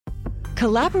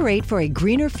Collaborate for a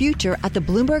greener future at the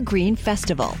Bloomberg Green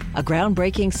Festival, a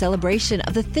groundbreaking celebration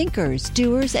of the thinkers,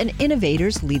 doers, and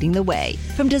innovators leading the way.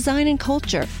 From design and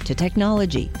culture to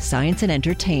technology, science, and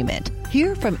entertainment.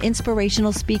 Hear from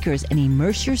inspirational speakers and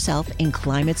immerse yourself in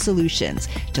climate solutions.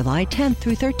 July 10th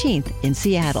through 13th in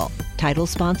Seattle. Title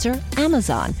sponsor,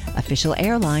 Amazon. Official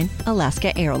airline,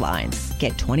 Alaska Airlines.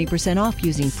 Get 20% off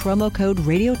using promo code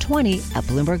Radio20 at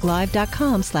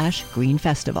BloombergLive.com/Green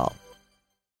Festival.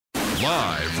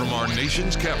 Live from our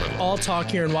nation's capital. All talk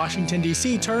here in Washington,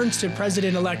 D.C. turns to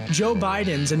President-elect Joe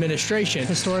Biden's administration.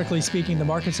 Historically speaking, the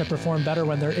markets have performed better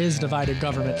when there is divided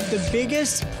government. The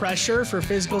biggest pressure for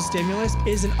fiscal stimulus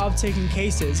is an uptick in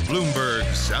cases. Bloomberg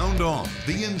Sound On.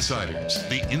 The insiders,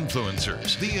 the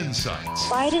influencers, the insights.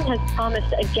 Biden has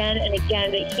promised again and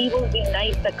again that he will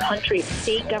unite the country.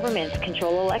 State governments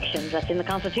control elections. That's in the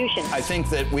Constitution. I think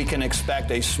that we can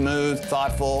expect a smooth,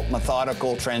 thoughtful,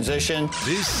 methodical transition.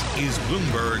 This is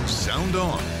Bloomberg Sound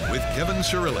On with Kevin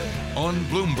Cirilli on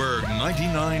Bloomberg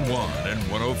 99.1 and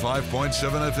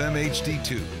 105.7 FM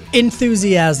HD2.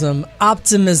 Enthusiasm,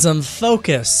 optimism,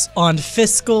 focus on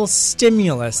fiscal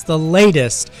stimulus, the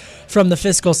latest from the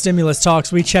fiscal stimulus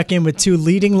talks. We check in with two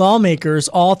leading lawmakers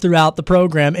all throughout the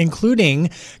program, including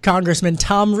Congressman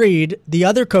Tom Reed, the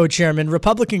other co-chairman,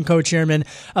 Republican co-chairman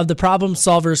of the Problem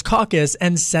Solvers Caucus,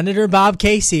 and Senator Bob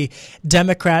Casey,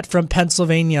 Democrat from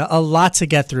Pennsylvania. A lot to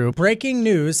get through. Breaking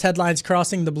news, headlines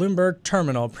crossing the Bloomberg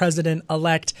terminal.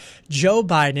 President-elect Joe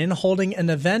Biden holding an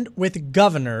event with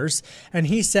governors, and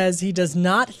he says he does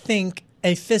not think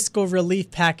a fiscal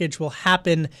relief package will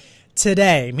happen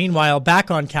today. Meanwhile, back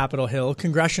on Capitol Hill,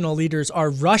 congressional leaders are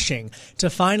rushing to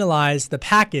finalize the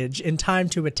package in time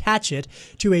to attach it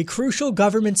to a crucial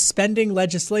government spending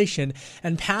legislation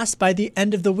and pass by the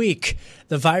end of the week.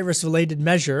 The virus-related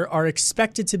measure are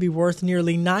expected to be worth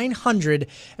nearly $900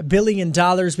 billion.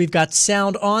 We've got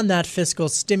sound on that fiscal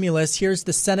stimulus. Here's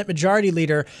the Senate Majority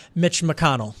Leader, Mitch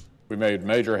McConnell. We made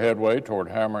major headway toward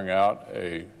hammering out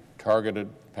a targeted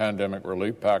pandemic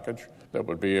relief package that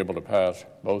would be able to pass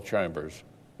both chambers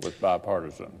with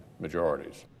bipartisan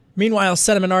majorities. Meanwhile,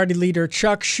 Senate Minority Leader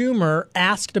Chuck Schumer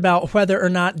asked about whether or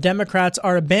not Democrats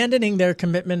are abandoning their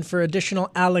commitment for additional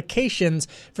allocations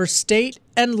for state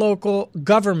and local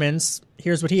governments.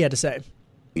 Here's what he had to say.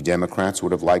 The Democrats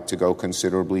would have liked to go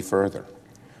considerably further,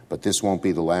 but this won't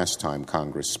be the last time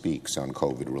Congress speaks on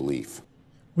COVID relief.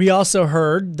 We also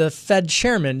heard the Fed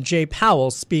Chairman, Jay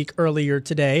Powell, speak earlier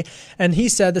today, and he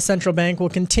said the central bank will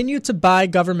continue to buy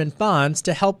government bonds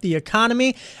to help the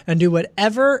economy and do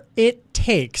whatever it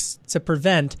takes to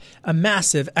prevent a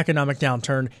massive economic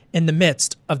downturn in the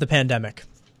midst of the pandemic.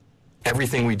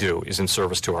 Everything we do is in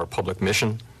service to our public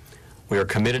mission. We are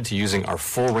committed to using our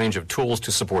full range of tools to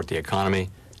support the economy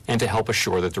and to help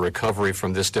assure that the recovery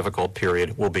from this difficult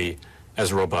period will be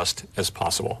as robust as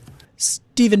possible.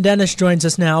 Stephen Dennis joins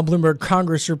us now, Bloomberg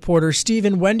Congress reporter.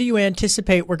 Stephen, when do you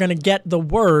anticipate we're going to get the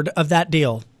word of that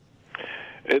deal?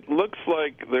 It looks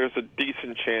like there's a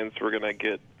decent chance we're going to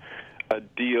get a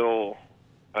deal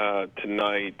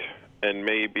tonight, and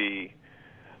maybe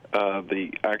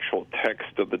the actual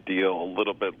text of the deal a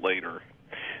little bit later.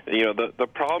 You know, the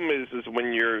problem is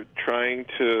when you're trying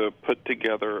to put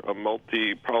together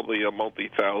probably a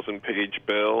multi-thousand-page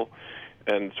bill,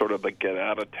 and sort of the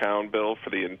get-out-of-town bill for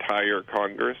the entire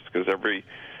Congress, because every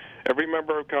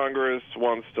member of Congress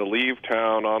wants to leave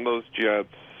town on those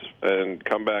jets and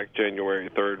come back January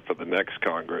 3rd for the next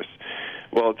Congress.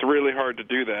 Well, it's really hard to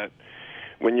do that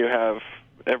when you have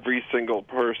every single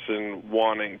person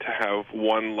wanting to have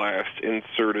one last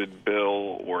inserted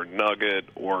bill or nugget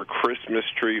or Christmas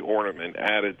tree ornament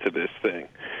added to this thing.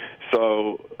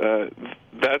 So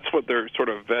that's what they're sort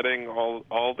of vetting,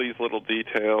 all these little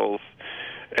details.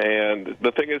 And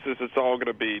the thing is it's all going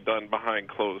to be done behind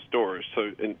closed doors.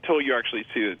 So until you actually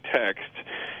see the text,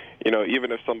 you know,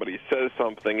 even if somebody says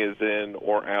something is in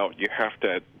or out, you have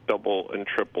to double and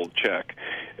triple check.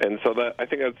 And so that, I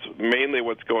think that's mainly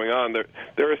what's going on.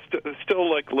 There are still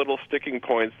like little sticking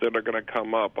points that are going to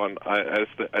come up on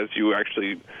as you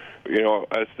actually, you know,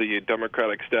 as the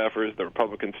Democratic staffers, the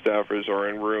Republican staffers are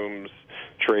in rooms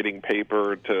trading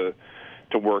paper to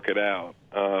work it out.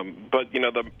 But you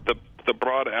know, the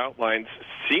broad outlines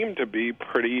seem to be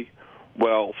pretty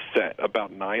well set.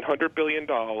 About $900 billion.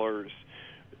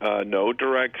 No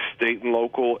direct state and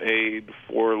local aid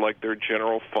for like their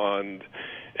general fund,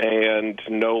 and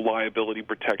no liability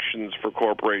protections for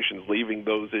corporations, leaving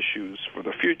those issues for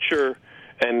the future.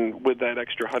 And with that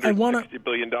extra $160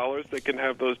 billion, they can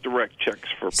have those direct checks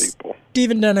for people.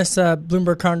 Stephen Dennis,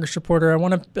 Bloomberg Congress reporter, I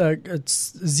want to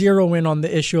zero in on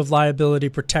the issue of liability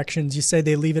protections. You say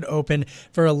they leave it open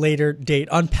for a later date.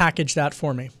 Unpackage that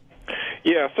for me.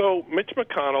 Yeah, so Mitch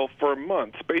McConnell, for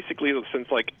months, basically since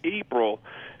like April,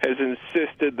 has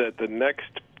insisted that the next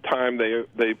time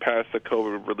they pass the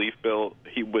COVID relief bill,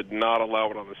 he would not allow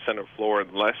it on the Senate floor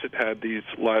unless it had these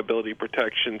liability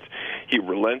protections. He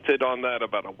relented on that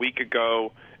about a week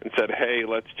ago and said, "Hey,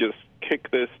 let's just kick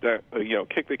the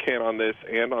can on this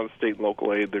and on state and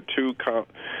local aid. They're too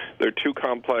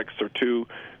complex or too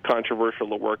controversial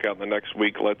to work out in the next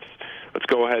week. Let's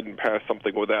go ahead and pass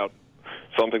something without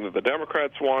something that the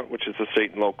Democrats want, which is the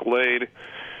state and local aid,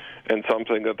 and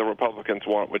something that the Republicans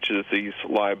want, which is these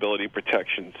liability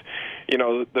protections." You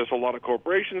know, there's a lot of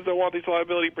corporations that want these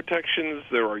liability protections.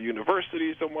 There are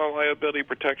universities that want liability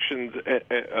protections,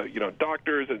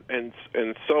 doctors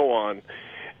and so on.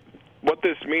 What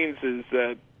this means is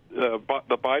that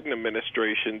the Biden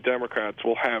administration, Democrats,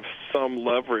 will have some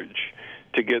leverage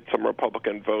to get some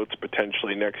Republican votes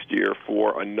potentially next year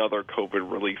for another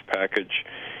COVID relief package.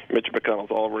 Mitch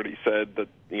McConnell's already said that,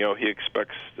 he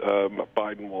expects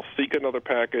Biden will seek another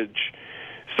package.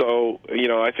 So,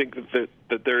 I think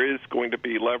that there is going to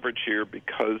be leverage here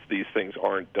because these things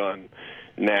aren't done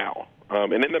now.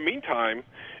 And in the meantime,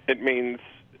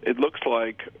 it looks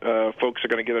like folks are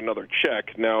going to get another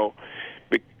check. Now,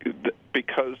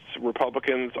 because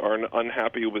Republicans are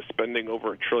unhappy with spending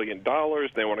over $1 trillion,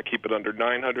 they want to keep it under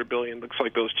 $900 billion. Looks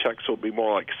like those checks will be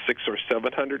more like $600 or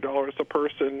 $700 a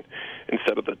person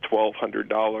instead of the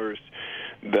 $1,200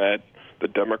 that the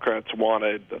Democrats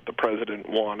wanted, that the president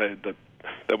wanted,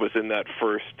 that was in that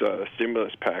first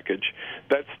stimulus package.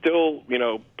 That still,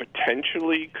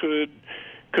 potentially could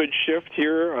shift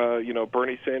here.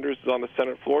 Bernie Sanders is on the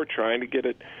Senate floor trying to get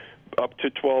it up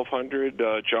to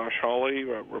 $1,200. Josh Hawley,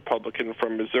 a Republican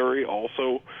from Missouri,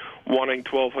 also wanting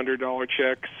 $1,200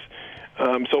 checks.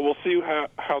 So we'll see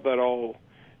how that all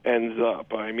ends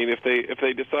up. I mean, if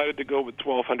they decided to go with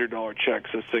 $1,200 checks,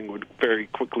 this thing would very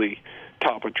quickly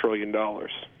top $1 trillion.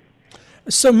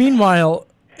 So meanwhile,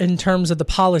 in terms of the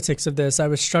politics of this, I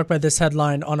was struck by this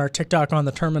headline on our TikTok on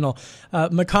the terminal.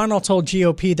 McConnell told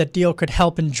GOP that deal could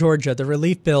help in Georgia. The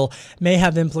relief bill may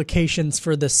have implications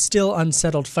for the still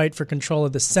unsettled fight for control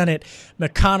of the Senate.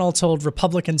 McConnell told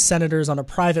Republican senators on a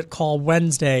private call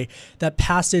Wednesday that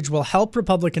passage will help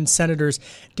Republican senators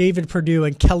David Perdue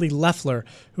and Kelly Loeffler,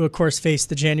 who of course faced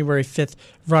the January 5th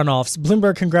runoffs.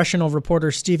 Bloomberg congressional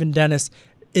reporter Stephen Dennis,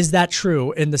 is that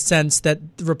true in the sense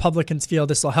that the Republicans feel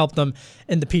this will help them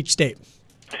in the Peach State?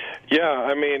 Yeah,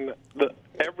 I mean,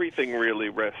 everything really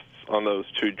rests on those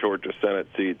two Georgia Senate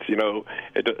seats.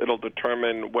 It'll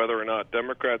determine whether or not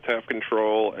Democrats have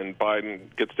control and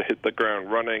Biden gets to hit the ground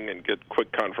running and get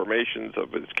quick confirmations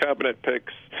of his cabinet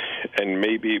picks and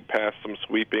maybe pass some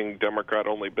sweeping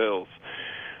Democrat-only bills.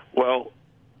 Well,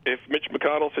 if Mitch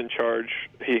McConnell's in charge,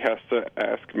 he has to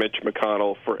ask Mitch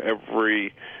McConnell for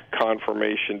every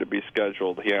confirmation to be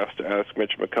scheduled. He has to ask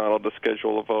Mitch McConnell to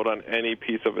schedule a vote on any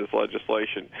piece of his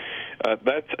legislation.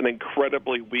 That's an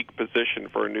incredibly weak position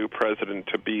for a new president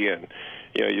to be in.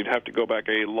 You'd have to go back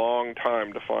a long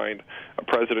time to find a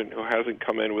president who hasn't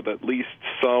come in with at least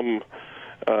some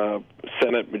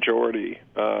Senate majority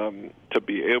to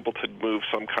be able to move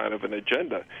some kind of an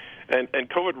agenda. And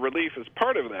COVID relief is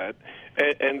part of that.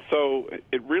 And so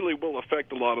it really will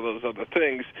affect a lot of those other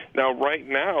things. Now, right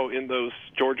now, in those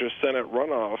Georgia Senate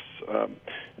runoffs,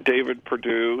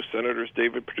 Senators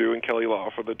David Perdue and Kelly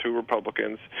Loeffler, the two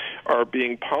Republicans, are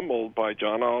being pummeled by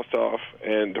Jon Ossoff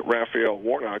and Raphael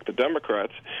Warnock, the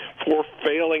Democrats, for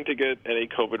failing to get any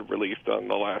COVID relief done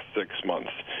the last 6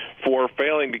 months, for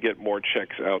failing to get more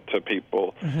checks out to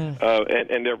people,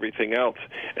 and everything else.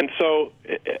 And so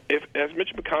as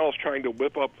Mitch McConnell's trying to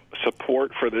whip up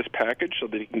support for this package so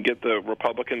that he can get the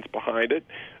Republicans behind it,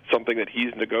 something that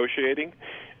he's negotiating,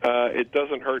 it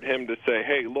doesn't hurt him to say,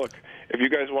 hey, look, if you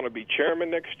guys want to be chairman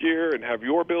next year and have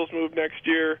your bills moved next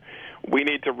year, we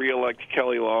need to reelect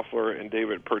Kelly Loeffler and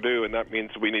David Perdue, and that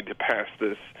means we need to pass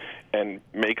this and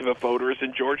make the voters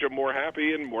in Georgia more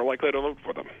happy and more likely to vote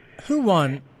for them. Who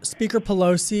won, Speaker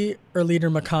Pelosi or Leader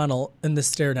McConnell, in this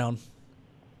stare-down?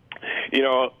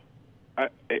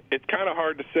 It's kind of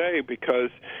hard to say because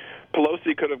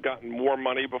Pelosi could have gotten more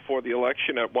money before the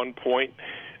election. At one point,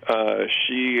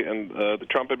 she and the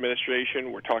Trump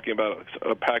administration were talking about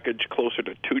a package closer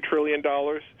to $2 trillion.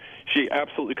 She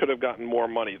absolutely could have gotten more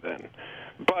money then.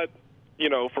 But,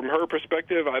 from her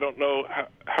perspective, I don't know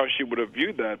how she would have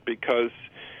viewed that because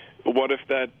what if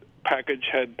that package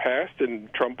had passed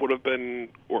and Trump would have been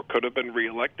or could have been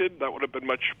reelected? That would have been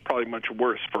probably much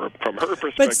worse from her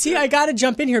perspective. But see, I got to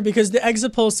jump in here because the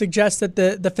exit polls suggest that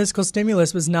the fiscal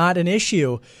stimulus was not an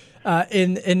issue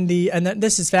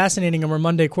this is fascinating, and we're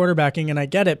Monday quarterbacking, and I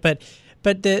get it, but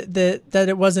that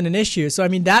it wasn't an issue. So I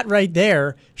mean, that right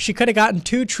there, she could have gotten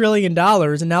 $2 trillion,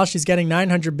 and now she's getting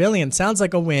 $900 billion. Sounds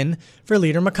like a win for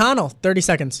Leader McConnell. 30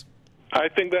 seconds. I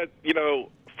think that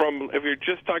if you're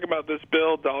just talking about this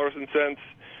bill, dollars and cents,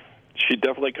 she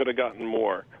definitely could have gotten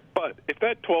more. But if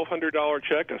that $1,200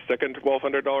 check, a second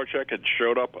 $1,200 check, had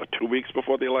showed up 2 weeks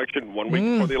before the election, 1 week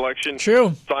before the election,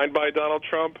 signed by Donald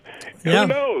Trump, who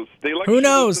knows? The election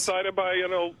was decided by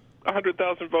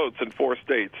 100,000 votes in 4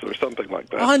 states or something like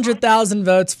that. 100,000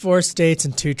 votes, 4 states,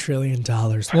 and $2 trillion.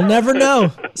 We'll never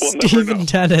know. Stephen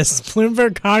Dennis,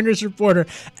 Bloomberg Congress reporter.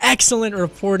 Excellent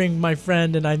reporting, my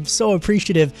friend, and I'm so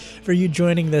appreciative for you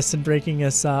joining this and breaking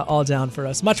us all down for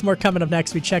us. Much more coming up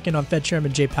next. We check in on Fed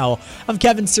Chairman Jay Powell. I'm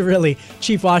Kevin Cirilli,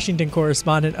 Chief Washington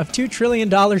Correspondent of $2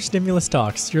 trillion stimulus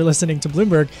talks. You're listening to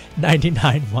Bloomberg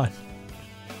 99.1.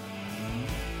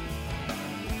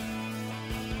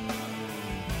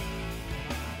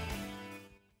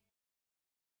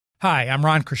 Hi, I'm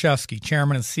Ron Kraszewski,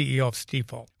 Chairman and CEO of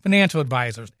Stifel. Financial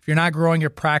advisors, if you're not growing your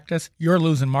practice, you're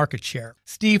losing market share.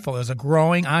 Stifel is a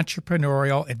growing,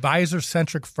 entrepreneurial,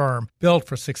 advisor-centric firm built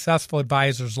for successful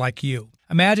advisors like you.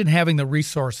 Imagine having the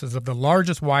resources of the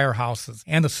largest wirehouses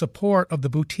and the support of the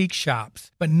boutique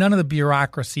shops, but none of the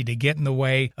bureaucracy to get in the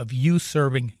way of you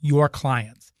serving your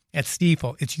clients. At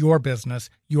Stifel, it's your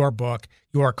business, your book,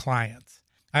 your clients.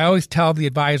 I always tell the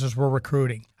advisors we're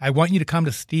recruiting, I want you to come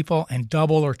to Stifel and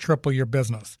double or triple your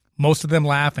business. Most of them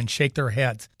laugh and shake their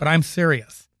heads, but I'm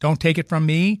serious. Don't take it from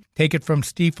me. Take it from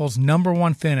Stifel's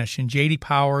 #1 finish in J.D.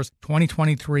 Power's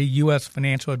 2023 U.S.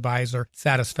 Financial Advisor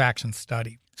Satisfaction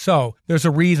Study. So, there's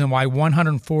a reason why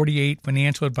 148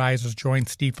 financial advisors joined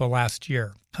Stifel last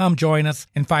year. Come join us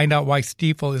and find out why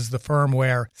Stifel is the firm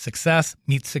where success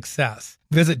meets success.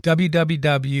 Visit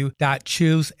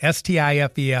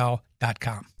www.choosestifel.com.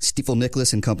 Stifel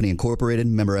Nicholas and Company Incorporated,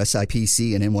 member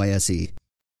SIPC and NYSE.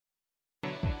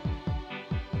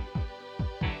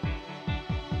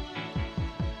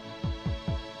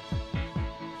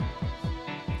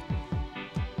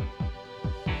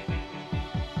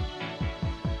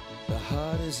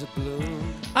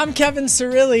 I'm Kevin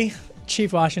Cirilli,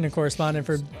 Chief Washington Correspondent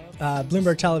for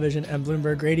Bloomberg Television and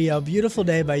Bloomberg Radio. Beautiful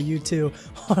day by you two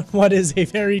on what is a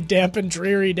very damp and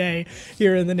dreary day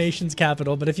here in the nation's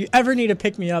capital. But if you ever need to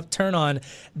pick me up, turn on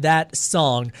that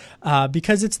song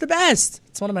because it's the best.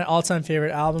 It's one of my all-time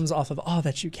favorite albums off of All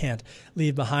That You Can't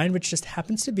Leave Behind, which just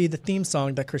happens to be the theme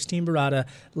song that Christine Barada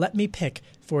let me pick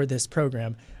for this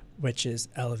program, which is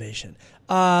Elevation.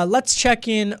 Let's check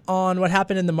in on what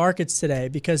happened in the markets today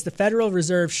because the Federal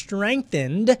Reserve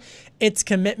strengthened its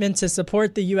commitment to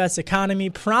support the U.S. economy,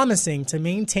 promising to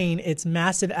maintain its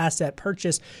massive asset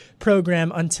purchase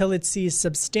program until it sees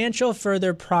substantial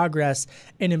further progress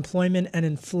in employment and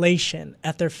inflation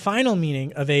at their final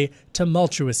meeting of a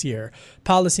tumultuous year.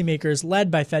 Policymakers led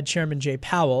by Fed Chairman Jay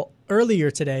Powell earlier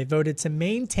today voted to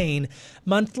maintain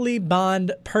monthly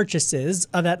bond purchases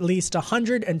of at least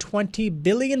 $120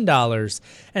 billion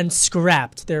and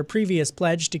scrapped their previous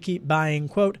pledge to keep buying,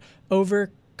 quote, over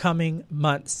coming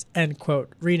months, end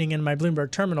quote. Reading in my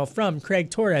Bloomberg terminal from Craig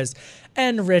Torres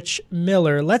and Rich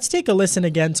Miller. Let's take a listen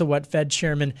again to what Fed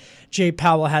Chairman Jay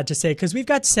Powell had to say, because we've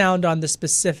got sound on the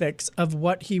specifics of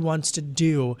what he wants to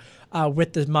do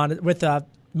with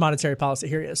monetary policy.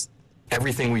 Here he is.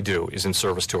 Everything we do is in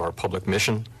service to our public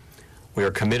mission. We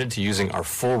are committed to using our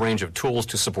full range of tools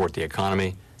to support the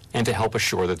economy and to help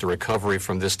assure that the recovery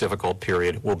from this difficult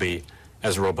period will be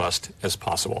as robust as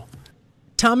possible.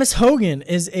 Thomas Hogan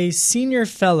is a senior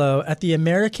fellow at the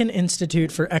American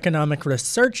Institute for Economic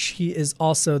Research. He is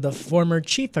also the former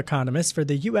chief economist for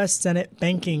the U.S. Senate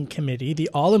Banking Committee, the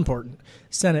all-important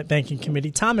Senate Banking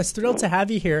Committee. Thomas, thrilled to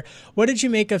have you here. What did you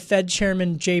make of Fed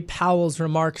Chairman Jay Powell's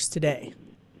remarks today?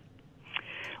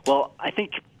 Well, I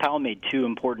think Powell made two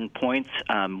important points.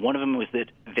 One of them was that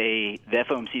the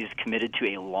FOMC is committed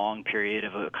to a long period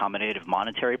of accommodative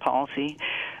monetary policy.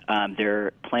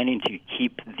 They're planning to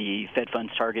keep the Fed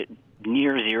funds target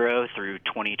near zero through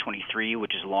 2023,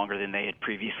 which is longer than they had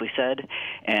previously said,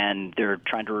 and they're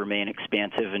trying to remain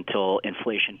expansive until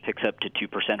inflation picks up to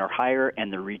 2% or higher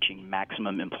and they're reaching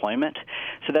maximum employment.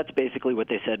 So that's basically what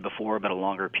they said before, but a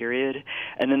longer period.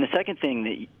 And then the second thing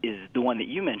that is the one that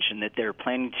you mentioned, that they're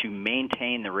planning to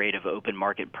maintain the rate of open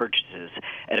market purchases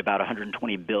at about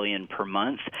 $120 billion per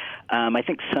month. I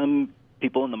think some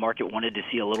people in the market wanted to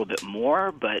see a little bit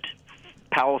more, but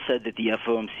Powell said that the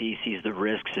FOMC sees the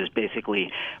risks as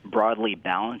basically broadly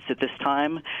balanced at this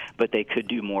time, but they could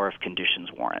do more if conditions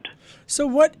warrant. So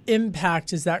what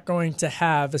impact is that going to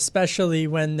have, especially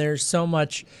when there's so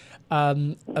much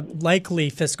likely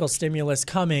fiscal stimulus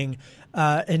coming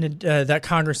that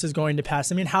Congress is going to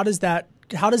pass? I mean, how does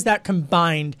that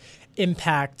combined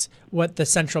impact what the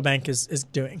central bank is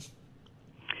doing?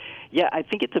 Yeah, I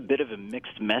think it's a bit of a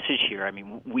mixed message here. I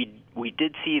mean, we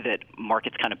did see that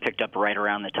markets kind of picked up right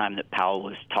around the time that Powell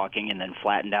was talking and then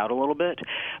flattened out a little bit.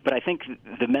 But I think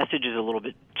the message is a little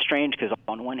bit strange because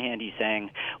on one hand he's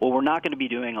saying, well, we're not going to be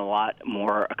doing a lot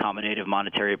more accommodative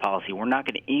monetary policy. We're not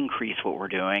going to increase what we're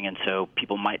doing, and so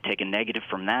people might take a negative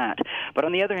from that. But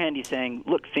on the other hand, he's saying,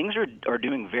 look, things are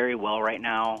doing very well right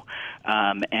now,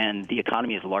 and the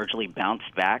economy has largely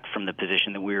bounced back from the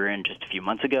position that we were in just a few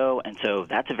months ago, and so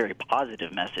that's a very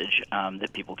positive message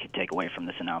that people could take away from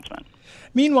this announcement.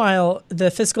 Meanwhile, the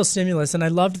fiscal stimulus, and I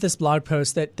loved this blog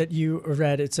post that you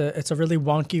read. It's a really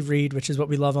wonky read, which is what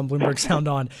we love on Bloomberg Sound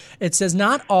On. It says,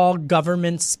 not all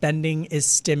government spending is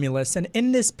stimulus. And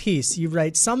in this piece, you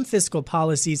write, some fiscal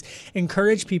policies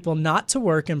encourage people not to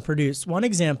work and produce. One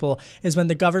example is when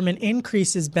the government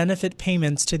increases benefit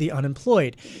payments to the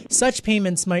unemployed. Such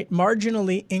payments might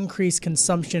marginally increase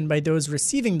consumption by those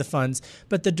receiving the funds,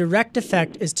 but the direct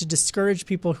effect is to discourage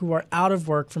people who are out of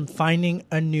work from finding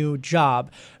a new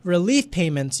job. Relief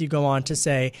payments, you go on to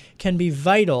say, can be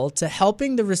vital to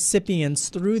helping the recipients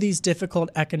through these difficult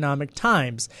economic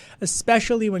times,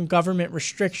 especially when government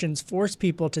restrictions force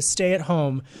people to stay at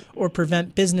home or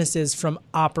prevent businesses from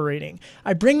operating.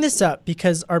 I bring this up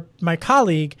because my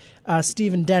colleague,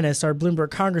 Stephen Dennis, our Bloomberg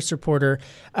Congress reporter,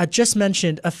 just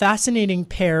mentioned a fascinating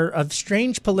pair of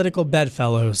strange political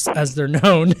bedfellows, as they're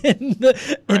known in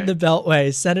the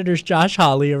Beltway. Senators Josh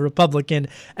Hawley, a Republican,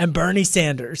 and Bernie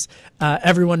Sanders.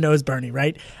 Everyone knows Bernie,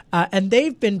 right? And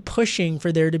they've been pushing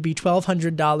for there to be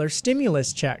 $1,200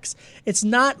 stimulus checks. It's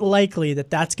not likely that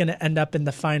that's going to end up in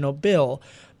the final bill,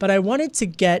 but I wanted to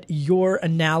get your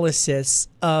analysis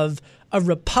of a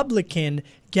Republican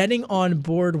getting on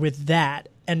board with that,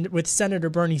 and with Senator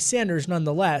Bernie Sanders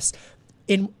nonetheless,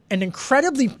 in an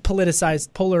incredibly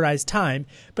polarized time,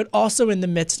 but also in the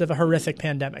midst of a horrific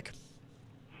pandemic.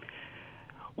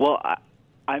 Well,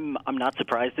 I'm not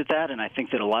surprised at that, and I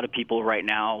think that a lot of people right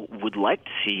now would like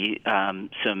to see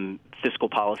some fiscal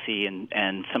policy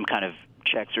and some kind of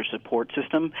checks or support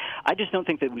system. I just don't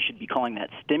think that we should be calling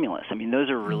that stimulus. I mean, those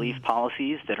are relief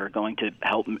policies that are going to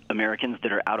help Americans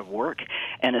that are out of work,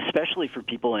 and especially for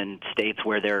people in states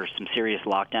where there are some serious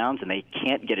lockdowns and they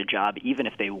can't get a job even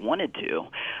if they wanted to.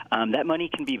 That money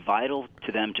can be vital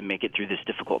to them to make it through this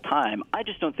difficult time. I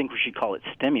just don't think we should call it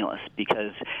stimulus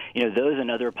because, those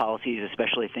and other policies,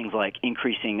 especially things like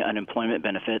increasing unemployment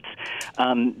benefits,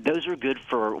 those are good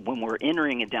for when we're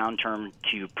entering a downturn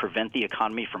to prevent the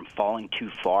economy from falling too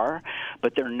far,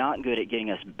 but they're not good at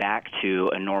getting us back to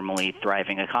a normally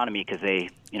thriving economy because they,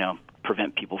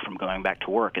 prevent people from going back to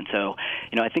work. And so,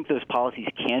 I think those policies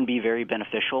can be very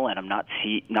beneficial, and I'm not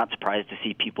surprised to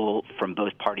see people from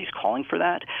both parties calling for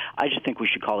that. I just think we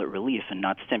should call it relief and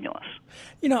not stimulus.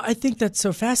 I think that's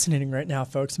so fascinating right now,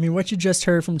 folks. I mean, what you just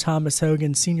heard from Thomas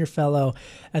Hogan, senior fellow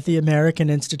at the American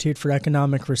Institute for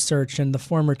Economic Research and the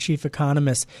former chief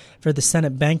economist for the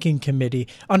Senate Banking Committee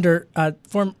under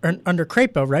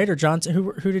Crapo, right? Or Johnson?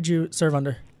 Who did you serve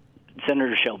under?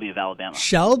 Senator Shelby of Alabama.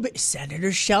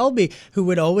 Senator Shelby, who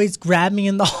would always grab me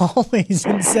in the hallways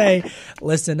and say,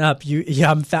 listen up,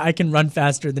 I can run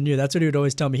faster than you. That's what he would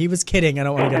always tell me. He was kidding. I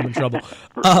don't want to get him in trouble.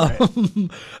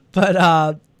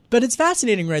 But it's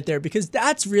fascinating right there because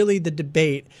that's really the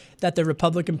debate that the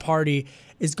Republican Party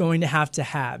is going to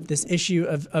have, this issue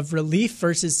of relief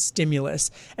versus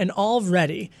stimulus. And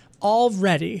already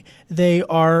they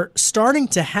are starting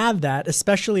to have that,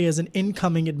 especially as an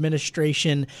incoming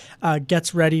administration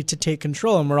gets ready to take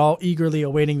control. And we're all eagerly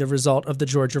awaiting the result of the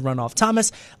Georgia runoff.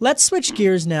 Thomas, let's switch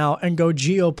gears now and go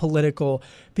geopolitical,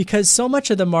 because so much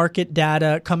of the market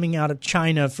data coming out of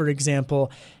China, for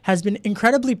example, has been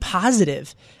incredibly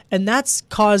positive. And that's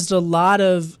caused a lot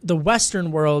of the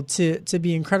Western world to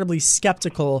be incredibly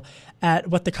skeptical at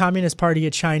what the Communist Party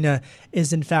of China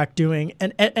is in fact doing.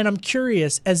 And I'm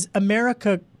curious, as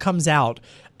America comes out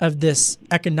of this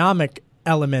economic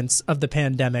elements of the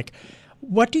pandemic,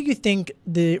 what do you think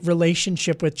the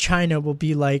relationship with China will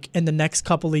be like in the next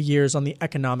couple of years on the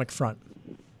economic front?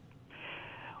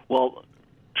 Well,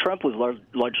 Trump was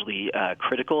largely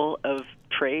critical of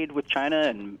trade with China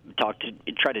and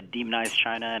try to demonize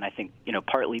China, and I think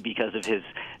partly because of his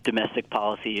domestic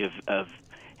policy of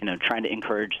trying to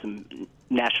encourage some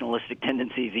nationalistic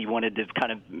tendencies. He wanted to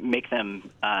kind of make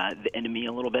them the enemy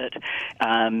a little bit.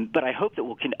 But I hope that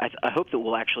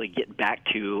we'll actually get back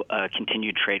to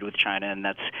continued trade with China, and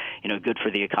that's good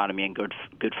for the economy and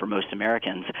good for most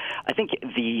Americans. I think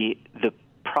the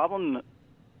problem,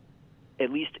 at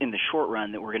least in the short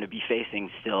run, that we're going to be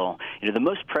facing still, the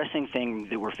most pressing thing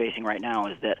that we're facing right now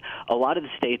is that a lot of the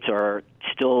states are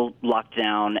still locked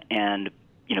down, and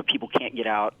people can't get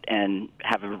out and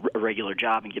have a regular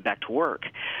job and get back to work.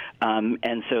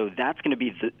 And so that's going to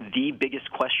be the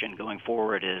biggest question going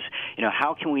forward is,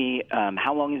 how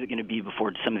long is it going to be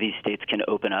before some of these states can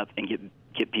open up and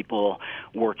get people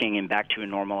working and back to a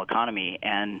normal economy?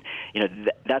 And,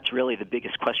 that's really the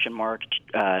biggest question mark.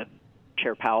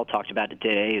 Chair Powell talked about it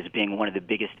today as being one of the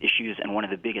biggest issues and one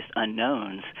of the biggest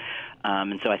unknowns.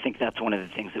 And so I think that's one of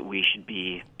the things that we should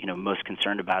be, most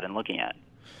concerned about and looking at.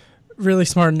 Really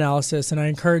smart analysis, and I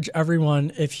encourage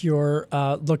everyone, if you're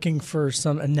looking for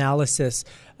some analysis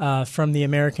from the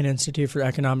American Institute for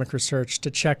Economic Research,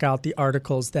 to check out the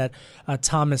articles that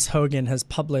Thomas Hogan has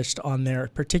published on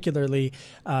there, particularly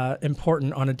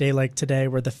important on a day like today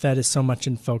where the Fed is so much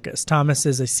in focus. Thomas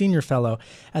is a senior fellow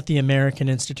at the American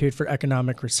Institute for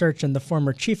Economic Research and the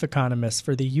former chief economist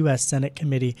for the U.S. Senate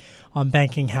Committee on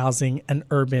Banking, Housing, and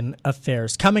Urban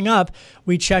Affairs. Coming up,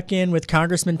 we check in with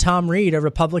Congressman Tom Reed, a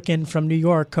Republican from New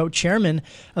York, co-chairman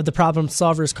of the Problem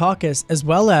Solvers Caucus, as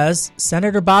well as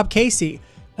Senator Bob Casey,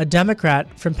 a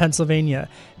Democrat from Pennsylvania.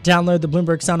 Download the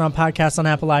Bloomberg Sound On podcast on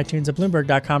Apple iTunes at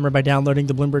Bloomberg.com or by downloading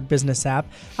the Bloomberg Business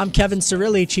app. I'm Kevin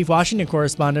Cirilli, Chief Washington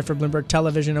Correspondent for Bloomberg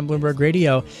Television and Bloomberg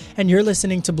Radio, and you're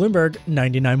listening to Bloomberg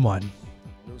 99.1.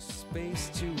 No space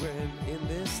to rent in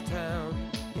this town.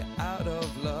 You're out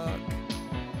of luck.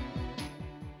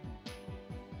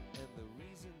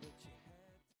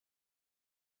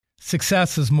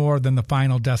 Success is more than the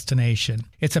final destination.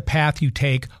 It's a path you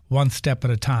take one step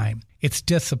at a time. It's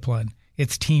discipline,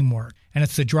 it's teamwork, and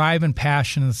it's the drive and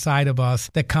passion inside of us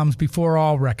that comes before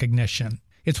all recognition.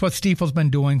 It's what Stifel's been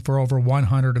doing for over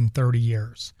 130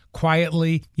 years.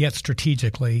 Quietly, yet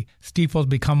strategically, Stifel's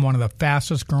become one of the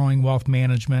fastest growing wealth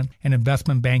management and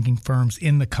investment banking firms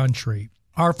in the country.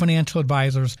 Our financial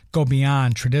advisors go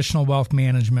beyond traditional wealth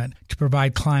management to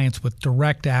provide clients with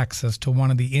direct access to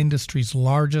one of the industry's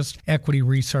largest equity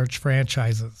research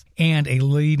franchises and a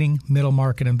leading middle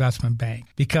market investment bank.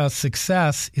 Because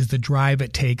success is the drive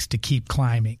it takes to keep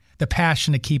climbing, the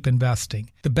passion to keep investing,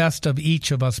 the best of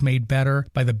each of us made better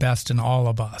by the best in all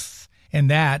of us. And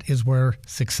that is where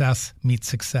success meets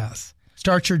success.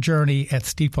 Start your journey at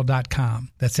Stifel.com.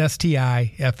 That's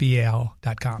Stifel.com.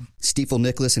 Stifel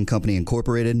Nicholas and Company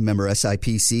Incorporated, member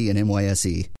SIPC and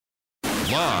NYSE.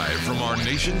 Live from our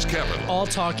nation's capital. All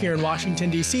talk here in Washington,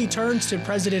 D.C. turns to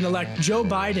President-elect Joe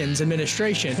Biden's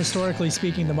administration. Historically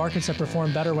speaking, the markets have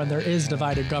performed better when there is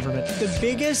divided government. The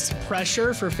biggest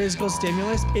pressure for fiscal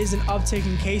stimulus is an uptick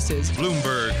in cases.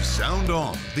 Bloomberg Sound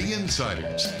On. The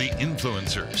insiders, the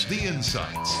influencers, the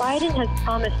insights. Biden has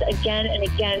promised again and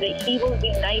again that he will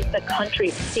unite the country.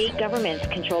 State governments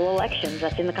control elections.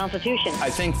 That's in the Constitution. I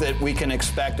think that we can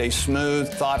expect a smooth,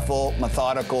 thoughtful,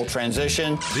 methodical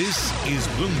transition. This is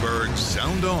Bloomberg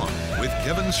Sound On with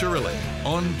Kevin Cirilli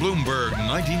on Bloomberg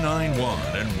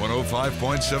 99.1 and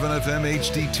 105.7 FM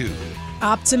HD2.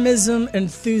 Optimism,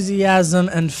 enthusiasm,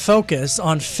 and focus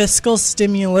on fiscal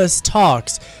stimulus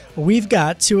talks. We've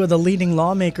got two of the leading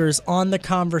lawmakers on the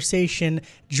conversation.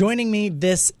 Joining me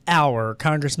this hour,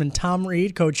 Congressman Tom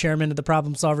Reed, co-chairman of the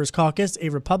Problem Solvers Caucus, a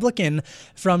Republican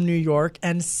from New York,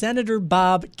 and Senator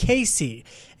Bob Casey,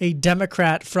 a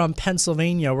Democrat from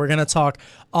Pennsylvania. We're going to talk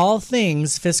all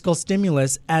things fiscal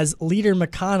stimulus as Leader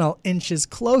McConnell inches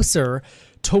closer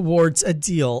towards a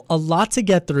deal. A lot to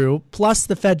get through, plus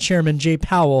the Fed Chairman Jay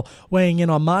Powell weighing in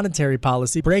on monetary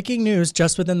policy. Breaking news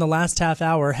just within the last half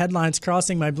hour. Headlines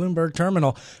crossing my Bloomberg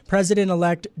terminal.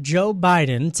 President-elect Joe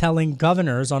Biden telling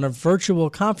governors on a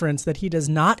virtual conference that he does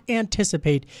not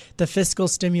anticipate the fiscal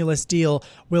stimulus deal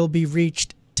will be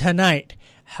reached tonight.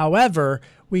 However,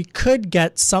 we could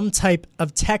get some type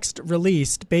of text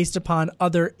released based upon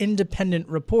other independent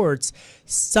reports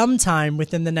sometime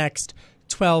within the next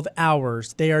 12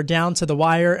 hours. They are down to the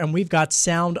wire, and we've got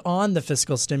sound on the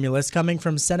fiscal stimulus coming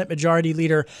from Senate Majority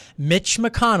Leader Mitch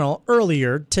McConnell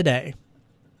earlier today.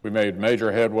 We made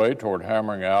major headway toward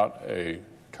hammering out a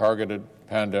targeted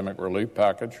pandemic relief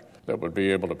package that would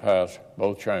be able to pass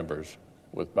both chambers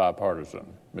with bipartisan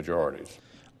majorities.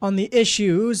 On the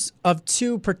issues of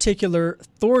two particular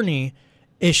thorny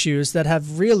issues that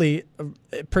have really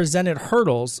presented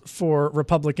hurdles for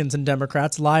Republicans and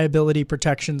Democrats, liability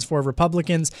protections for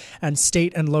Republicans and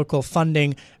state and local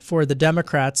funding for the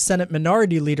Democrats. Senate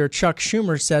Minority Leader Chuck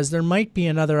Schumer says there might be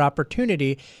another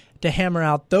opportunity to hammer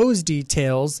out those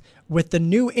details with the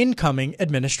new incoming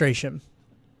administration.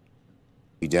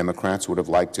 The Democrats would have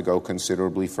liked to go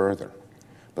considerably further,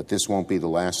 but this won't be the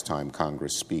last time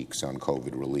Congress speaks on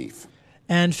COVID relief.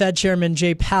 And Fed Chairman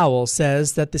Jay Powell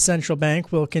says that the central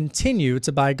bank will continue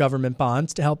to buy government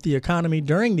bonds to help the economy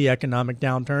during the economic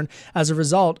downturn as a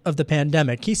result of the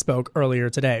pandemic. He spoke earlier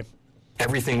today.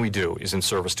 Everything we do is in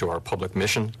service to our public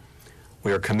mission.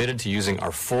 We are committed to using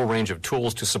our full range of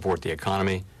tools to support the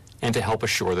economy and to help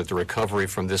assure that the recovery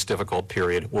from this difficult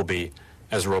period will be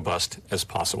as robust as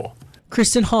possible.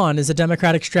 Kristen Hahn is a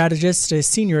Democratic strategist, a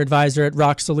senior advisor at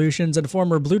Rock Solutions, and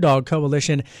former Blue Dog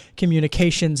Coalition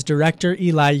communications director.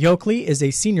 Eli Yokley is a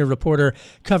senior reporter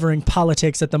covering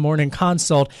politics at the Morning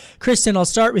Consult. Kristen, I'll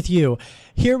start with you.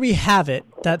 Here we have it,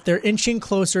 that they're inching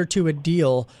closer to a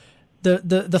deal.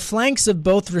 The flanks of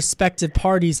both respective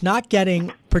parties not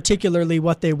getting particularly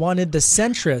what they wanted, the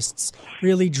centrists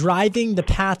really driving the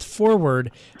path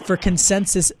forward for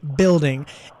consensus building.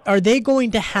 Are they going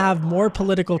to have more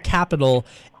political capital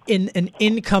in an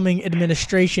incoming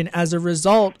administration as a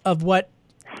result of what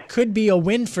could be a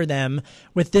win for them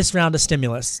with this round of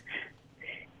stimulus?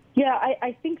 Yeah,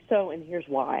 I think so, and here's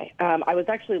why. I was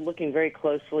actually looking very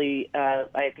closely,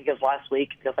 I think it was last week,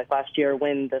 it feels like last year,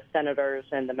 when the senators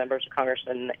and the members of Congress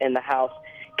in the House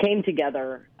came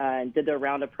together and did their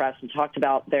round of press and talked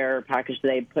about their package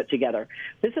they put together.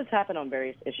 This has happened on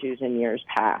various issues in years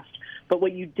past. But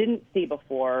what you didn't see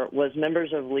before was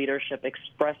members of leadership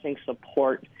expressing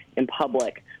support in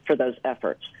public for those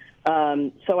efforts.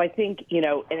 So I think, in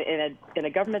a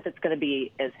government that's going to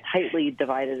be as tightly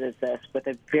divided as this, with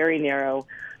a very narrow,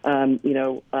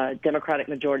 Democratic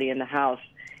majority in the House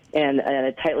and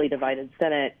a tightly divided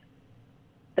Senate,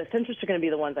 the centrists are going to be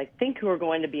the ones, I think, who are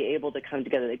going to be able to come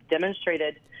together. They've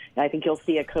demonstrated, and I think you'll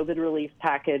see a COVID relief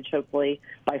package, hopefully,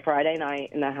 by Friday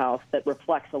night in the House that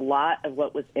reflects a lot of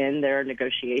what was in their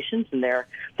negotiations and their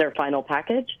final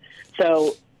package.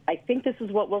 So I think this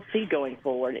is what we'll see going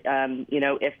forward.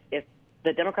 If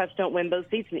the Democrats don't win both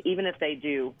seats, and even if they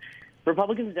do,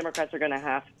 Republicans and Democrats are going to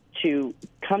have to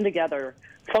come together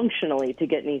functionally to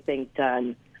get anything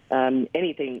done,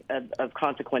 anything of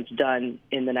consequence done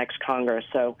in the next Congress.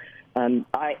 So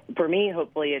for me,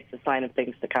 hopefully it's a sign of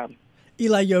things to come.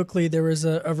 Eli Yokley, there was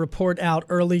a report out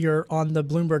earlier on the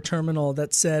Bloomberg terminal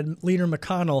that said Leader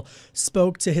McConnell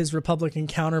spoke to his Republican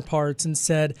counterparts and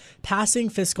said passing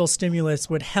fiscal stimulus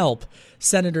would help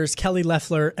Senators Kelly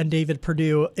Loeffler and David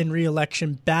Perdue in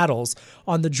re-election battles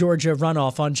on the Georgia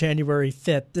runoff on January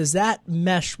 5th. Does that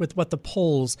mesh with what the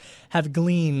polls have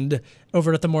gleaned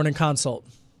over at the Morning Consult?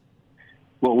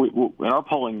 Well, in our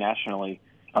polling nationally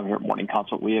here at Morning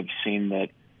Consult, we have seen that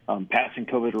passing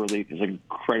COVID relief is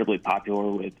incredibly popular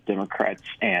with Democrats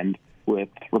and with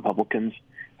Republicans.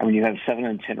 I mean, you have 7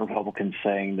 in 10 Republicans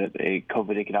saying that a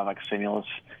COVID economic stimulus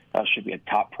should be a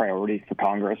top priority for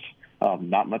Congress.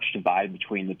 Not much divide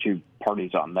between the two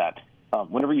parties on that.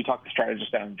 Whenever you talk to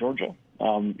strategists down in Georgia,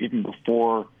 even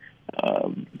before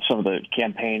some of the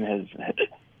campaign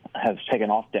has taken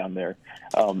off down there,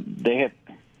 they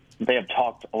have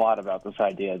talked a lot about this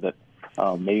idea that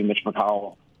maybe Mitch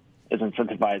McConnell is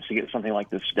incentivized to get something like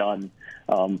this done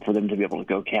for them to be able to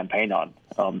go campaign on.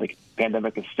 The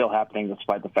pandemic is still happening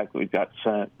despite the fact that we've got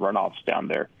Senate runoffs down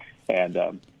there.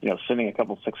 And, sending a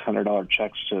couple $600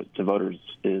 checks to voters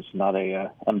is not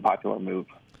a unpopular move.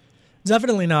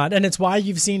 Definitely not. And it's why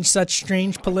you've seen such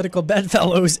strange political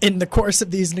bedfellows in the course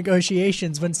of these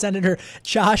negotiations when Senator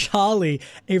Josh Hawley,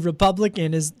 a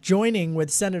Republican, is joining with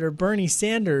Senator Bernie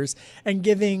Sanders and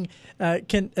giving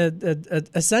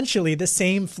essentially the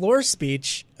same floor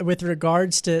speech with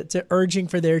regards to urging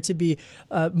for there to be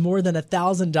more than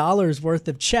 $1,000 worth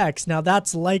of checks. Now,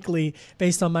 that's likely,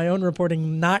 based on my own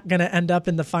reporting, not going to end up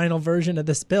in the final version of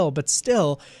this bill. But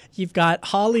still, you've got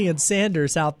Hawley and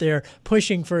Sanders out there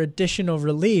pushing for additional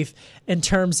relief in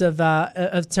terms of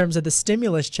the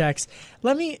stimulus checks.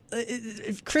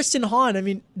 Kristen Hahn, I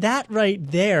mean, that right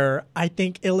there, I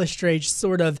think, illustrates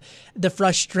sort of the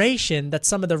frustration that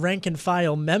some of the rank and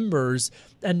file members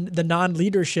and the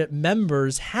non-leadership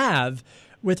members have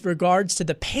with regards to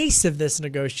the pace of this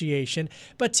negotiation.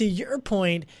 But to your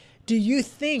point, do you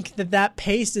think that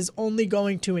pace is only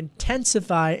going to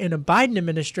intensify in a Biden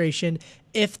administration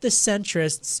if the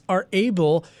centrists are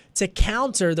able to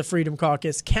counter the Freedom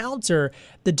Caucus, counter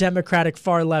the Democratic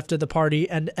far left of the party,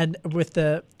 and with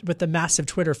the massive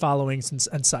Twitter followings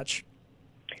and such?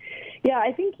 Yeah,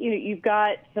 I think you've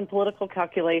got some political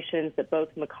calculations that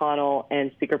both McConnell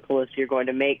and Speaker Pelosi are going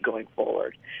to make going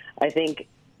forward. I think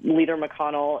Leader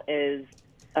McConnell is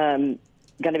going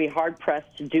to be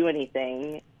hard-pressed to do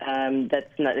anything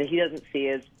that he doesn't see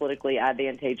as politically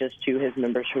advantageous to his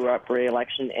members who are up for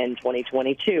re-election in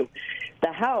 2022.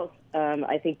 The House,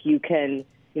 I think you can,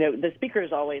 the Speaker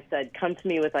has always said, come to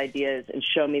me with ideas and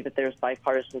show me that there's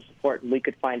bipartisan support and we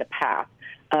could find a path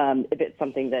if it's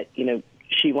something that,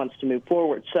 she wants to move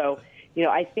forward. So,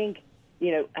 I think,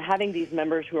 having these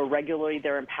members who are regularly,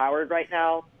 they're empowered right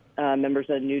now, members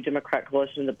of the New Democrat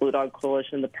Coalition, the Blue Dog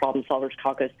Coalition, the Problem Solvers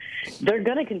Caucus, they're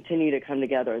going to continue to come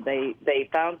together. They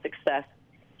found success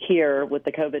here with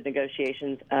the COVID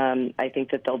negotiations. I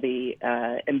think that they'll be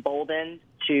emboldened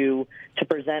to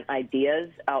present ideas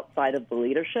outside of the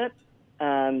leadership.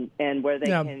 And where they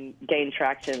can gain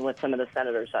traction with some of the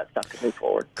senators, that stuff can move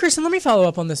forward. Kristen, let me follow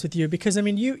up on this with you because,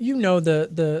 you know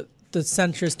the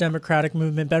centrist Democratic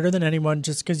movement better than anyone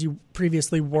just because you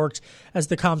previously worked as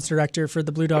the comms director for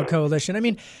the Blue Dog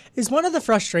Coalition. Is one of the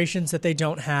frustrations that they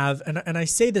don't have, and I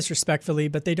say this respectfully,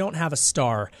 but they don't have a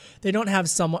star. They don't have a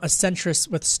centrist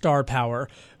with star power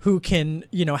who can,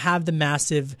 have the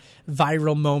massive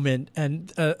viral moment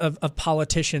and of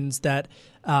politicians that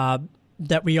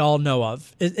we all know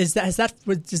of. Does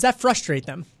that frustrate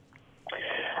them?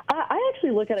 I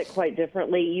actually look at it quite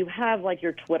differently. You have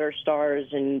your Twitter stars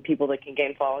and people that can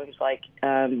gain followings like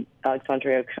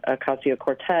Alexandria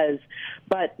Ocasio-Cortez.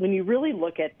 But when you really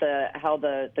look at how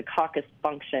the caucus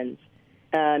functions,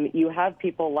 you have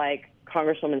people like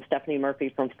Congresswoman Stephanie Murphy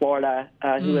from Florida,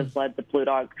 who has led the Blue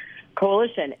Dog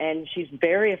Coalition, and she's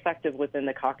very effective within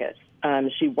the caucus.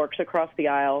 She works across the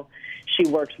aisle. She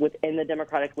works within the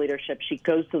Democratic leadership. She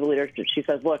goes to the leadership. She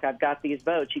says, look, I've got these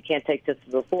votes. You can't take this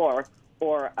to the floor.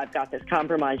 Or I've got this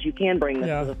compromise. You can bring this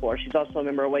to the floor. She's also a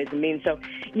member of Ways and Means. So,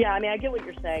 I get what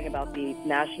you're saying about the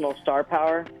national star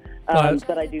power,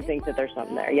 but I do think that there's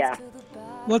something there. Yeah.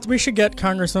 We should get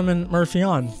Congresswoman Murphy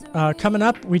on. Coming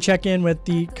up, we check in with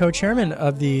the co-chairman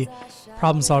of the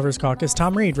Problem Solvers Caucus,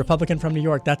 Tom Reed, Republican from New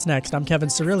York. That's next. I'm Kevin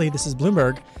Cirilli. This is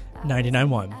Bloomberg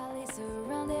 99.1.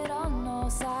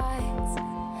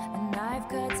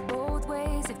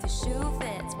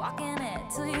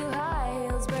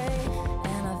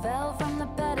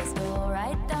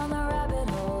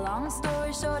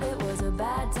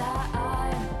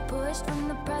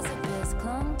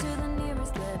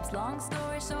 Long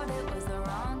story short, it was the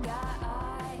wrong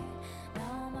guy.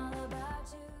 Now I'm all about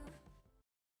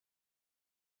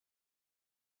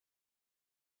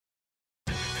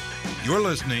you. You're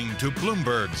listening to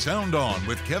Bloomberg Sound On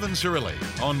with Kevin Cirilli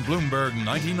on Bloomberg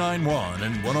 99.1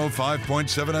 and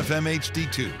 105.7 FM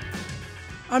HD2.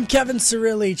 I'm Kevin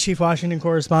Cirilli, Chief Washington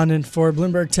Correspondent for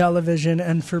Bloomberg Television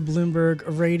and for Bloomberg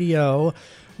Radio.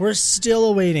 We're still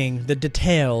awaiting the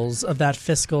details of that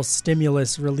fiscal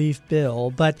stimulus relief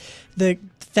bill, but the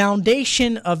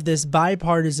foundation of this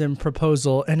bipartisan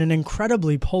proposal in an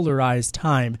incredibly polarized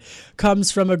time comes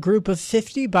from a group of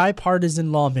 50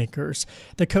 bipartisan lawmakers,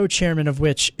 the co-chairman of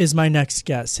which is my next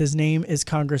guest. His name is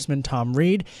Congressman Tom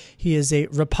Reed. He is a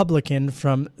Republican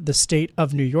from the state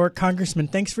of New York. Congressman,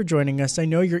 thanks for joining us. I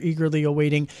know you're eagerly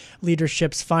awaiting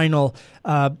leadership's final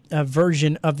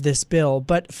version of this bill,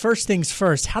 but first things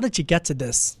first, how did you get to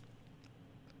this?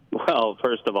 Well,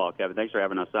 first of all, Kevin, thanks for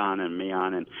having us on and me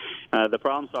on. And the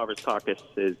Problem Solvers Caucus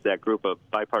is that group of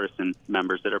bipartisan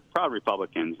members that are proud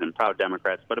Republicans and proud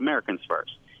Democrats, but Americans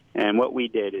first. And what we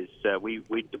did is we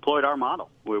deployed our model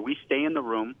where we stay in the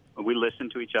room, we listen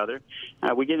to each other,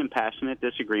 we get in passionate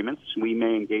disagreements, we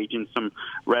may engage in some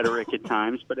rhetoric at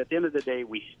times, but at the end of the day,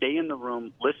 we stay in the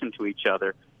room, listen to each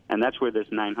other, and that's where this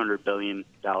 $900 billion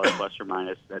plus or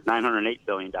minus, that $908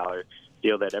 billion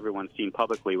deal that everyone's seen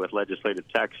publicly with legislative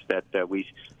text that we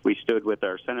stood with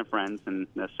our Senate friends, and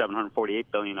the $748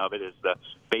 billion of it is the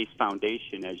base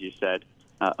foundation, as you said,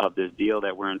 of this deal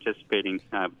that we're anticipating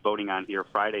voting on here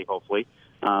Friday, hopefully,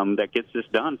 that gets this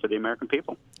done for the American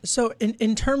people. So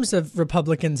in terms of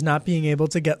Republicans not being able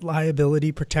to get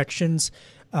liability protections,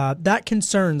 that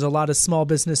concerns a lot of small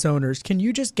business owners. Can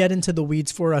you just get into the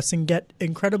weeds for us and get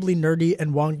incredibly nerdy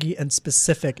and wonky and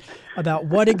specific about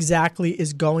what exactly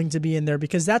is going to be in there?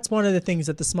 Because that's one of the things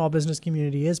that the small business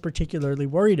community is particularly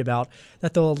worried about,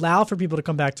 that they'll allow for people to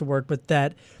come back to work, but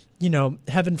that,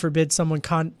 heaven forbid someone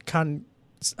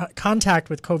contact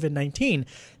with COVID-19,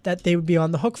 that they would be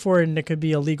on the hook for it and it could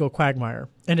be a legal quagmire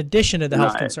in addition to the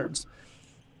health concerns.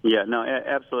 Yeah, no,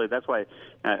 absolutely. That's why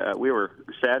we were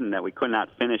saddened that we could not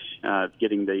finish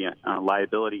getting the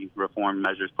liability reform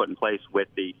measures put in place with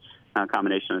the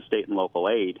combination of state and local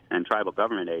aid and tribal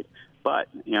government aid. But,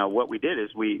 what we did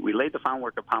is we laid the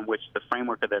groundwork upon which the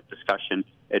framework of that discussion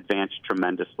advanced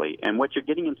tremendously. And what you're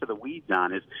getting into the weeds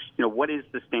on is, what is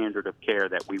the standard of care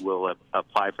that we will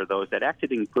apply for those that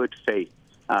acted in good faith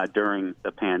during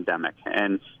the pandemic?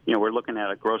 And, we're looking at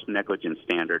a gross negligence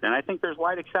standard. And I think there's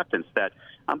wide acceptance that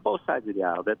on both sides of the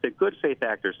aisle, that the good faith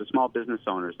actors, the small business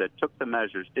owners that took the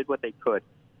measures, did what they could,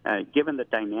 given the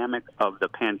dynamic of the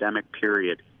pandemic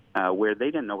period, where they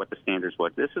didn't know what the standards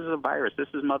were. This is a virus. This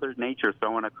is Mother Nature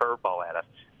throwing a curveball at us.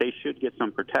 They should get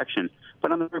some protection.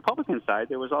 But on the Republican side,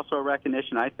 there was also a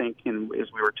recognition, I think,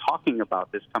 as we were talking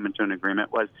about this coming to an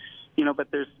agreement, was, but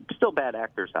there's still bad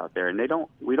actors out there, and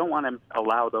we don't want to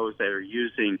allow those that are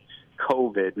using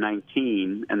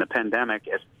COVID-19 and the pandemic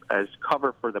as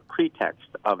cover for the pretext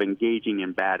of engaging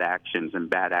in bad actions and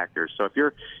bad actors. So if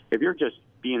you're just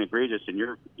being egregious and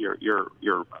you're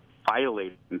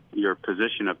violating your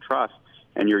position of trust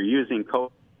and you're using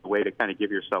COVID as a way to kind of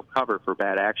give yourself cover for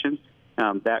bad actions,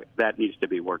 that needs to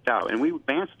be worked out. And we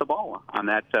advanced the ball on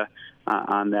that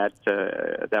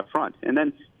front. And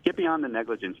then get beyond the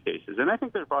negligence cases. And I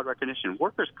think there's broad recognition.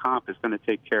 Workers' comp is going to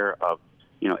take care of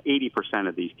 80%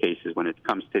 of these cases when it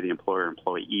comes to the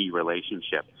employer-employee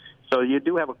relationship. So you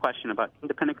do have a question about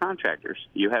independent contractors.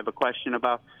 You have a question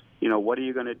about, what are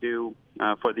you going to do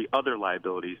for the other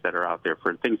liabilities that are out there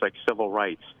for things like civil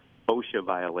rights, OSHA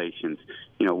violations,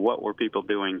 what were people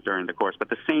doing during the course? But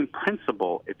the same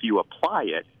principle, if you apply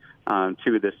it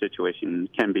to this situation,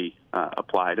 can be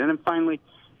applied. And then finally,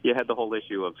 you had the whole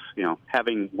issue of,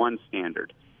 having one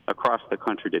standard across the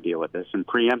country to deal with this and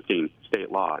preempting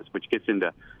state laws, which gets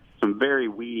into some very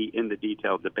in the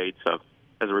detail debates of,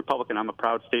 as a Republican, I'm a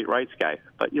proud state rights guy,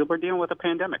 but we're dealing with a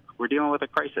pandemic. We're dealing with a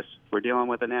crisis. We're dealing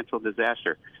with a natural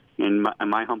disaster. In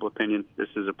my humble opinion, this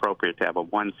is appropriate to have a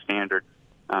one standard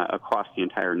across the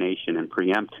entire nation and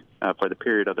preempt for the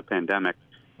period of the pandemic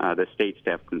the states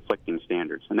to have conflicting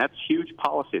standards. And that's huge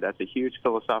policy. That's a huge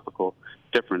philosophical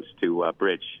difference to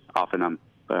bridge often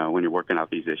when you're working out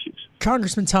these issues.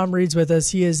 Congressman Tom Reed's with us.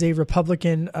 He is a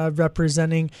Republican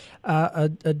representing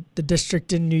the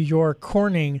district in New York.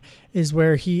 Corning is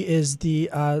where he is the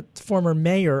former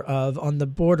mayor of, on the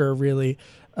border, really,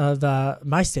 of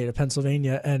my state of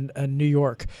Pennsylvania and New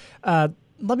York.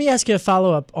 Let me ask you a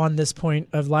follow-up on this point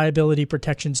of liability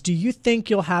protections. Do you think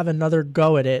you'll have another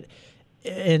go at it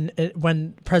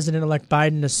when President-elect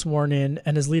Biden is sworn in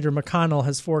and his leader McConnell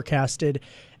has forecasted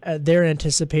they're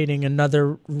anticipating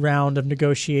another round of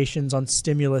negotiations on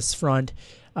stimulus front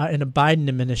in a Biden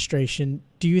administration?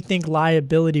 Do you think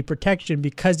liability protection,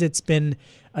 because it's been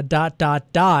a ...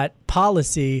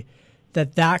 policy,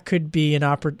 that could be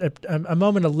a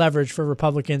moment of leverage for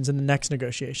Republicans in the next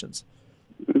negotiations?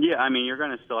 Yeah, you're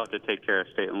going to still have to take care of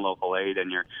state and local aid,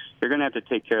 and you're going to have to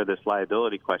take care of this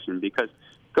liability question, because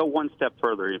go one step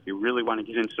further if you really want to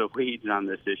get into the weeds on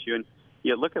this issue. And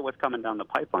you look at what's coming down the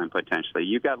pipeline potentially.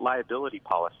 You've got liability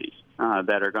policies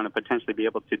that are going to potentially be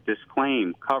able to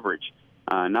disclaim coverage,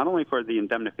 not only for the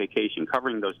indemnification,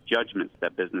 covering those judgments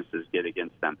that businesses get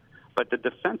against them, but the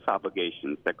defense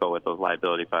obligations that go with those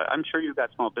liability policies. I'm sure you've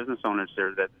got small business owners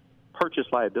there that purchase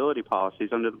liability policies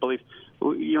under the belief,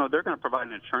 they're going to provide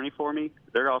an attorney for me.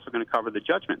 They're also going to cover the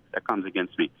judgment that comes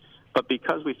against me. But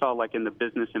because we saw, like in the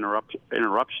business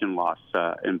interruption loss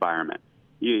environment,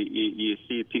 you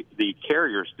see the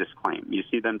carriers disclaim. You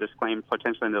see them disclaim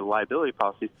potentially into the liability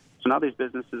policies. So now these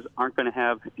businesses aren't going to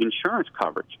have insurance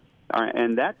coverage.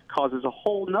 And that causes a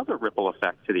whole other ripple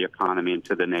effect to the economy and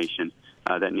to the nation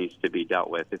that needs to be dealt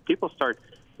with. If people start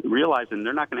realizing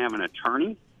they're not going to have an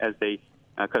attorney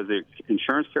because the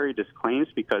insurance carrier disclaims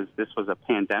because this was a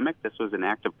pandemic, this was an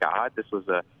act of God, this was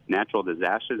a natural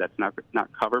disaster that's not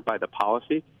covered by the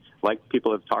policy, like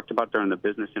people have talked about during the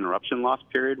business interruption loss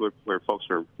period, where folks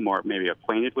are more maybe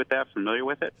acquainted with that, familiar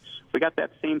with it. We got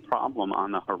that same problem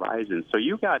on the horizon. So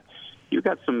you got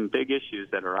some big issues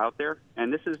that are out there,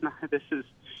 and this is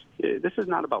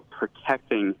not about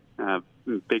protecting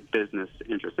big business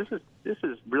interests. This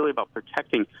is really about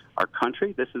protecting our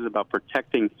country. This is about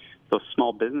protecting those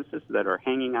small businesses that are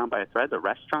hanging on by a thread, the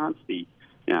restaurants,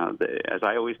 as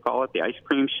I always call it, the ice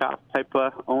cream shop type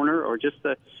owner, or just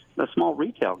the small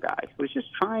retail guy who's just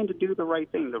trying to do the right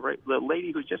thing, the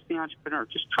lady who's just the entrepreneur,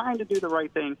 just trying to do the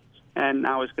right thing, and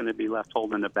now is going to be left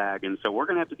holding the bag. And so we're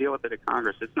going to have to deal with it at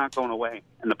Congress. It's not going away.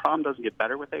 And the problem doesn't get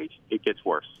better with age. It gets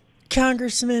worse.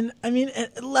 Congressman,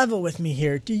 level with me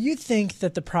here. Do you think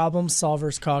that the Problem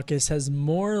Solvers Caucus has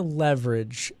more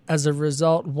leverage as a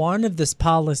result, one, of this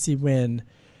policy win,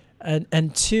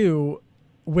 and two,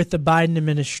 with the Biden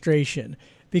administration?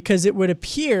 because it would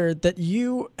appear that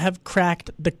you have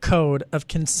cracked the code of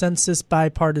consensus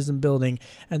bipartisan building,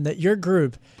 and that your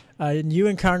group, and you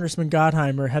and Congressman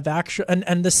Gottheimer have actually,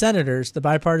 and the senators, the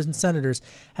bipartisan senators,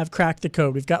 have cracked the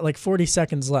code. We've got like 40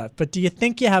 seconds left. But do you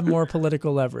think you have more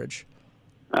political leverage?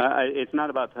 It's not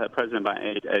about President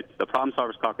Biden. It's the Problem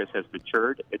Solvers Caucus has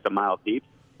matured. It's a mile deep.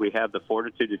 We have the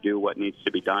fortitude to do what needs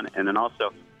to be done. And then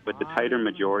also, with the tighter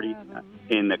majority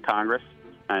in the Congress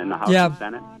and the House and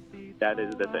Senate, that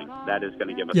is the thing. That is going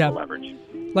to give us the leverage.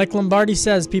 Like Lombardi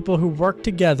says, people who work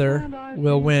together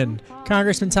will win.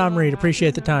 Congressman Tom Reed,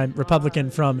 appreciate the time,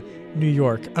 Republican from New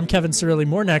York. I'm Kevin Cirilli.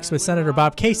 More next with Senator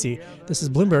Bob Casey. This is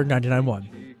Bloomberg 99.1.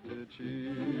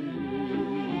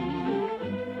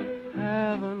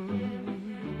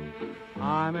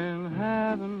 I'm in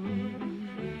heaven,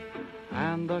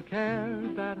 and the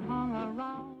cares that hung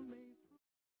around me.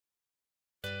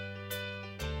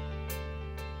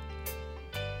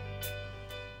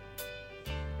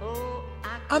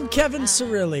 I'm Kevin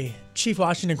Cirilli, Chief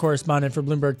Washington Correspondent for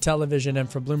Bloomberg Television and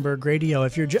for Bloomberg Radio.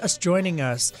 If you're just joining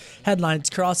us, headlines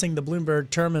crossing the Bloomberg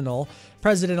terminal.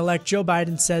 President-elect Joe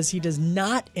Biden says he does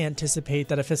not anticipate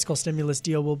that a fiscal stimulus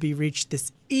deal will be reached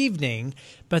this evening,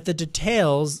 but the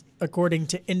details, according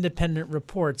to independent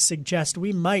reports, suggest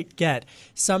we might get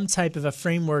some type of a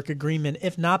framework agreement,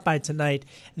 if not by tonight,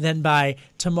 then by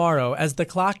tomorrow, as the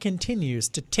clock continues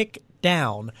to tick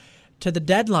down to the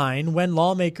deadline when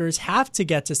lawmakers have to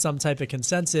get to some type of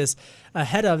consensus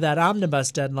ahead of that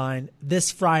omnibus deadline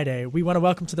this Friday. We want to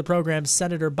welcome to the program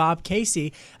Senator Bob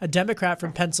Casey, a Democrat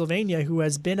from Pennsylvania who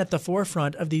has been at the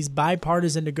forefront of these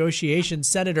bipartisan negotiations.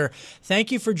 Senator,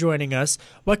 thank you for joining us.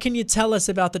 What can you tell us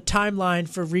about the timeline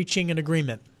for reaching an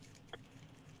agreement?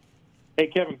 Hey,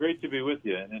 Kevin, great to be with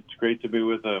you, and it's great to be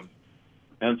with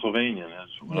Pennsylvania.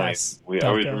 That's when I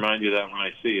always remind you that when I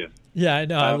see you. Yeah, I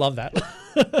know. I love that.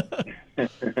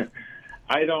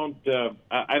 I don't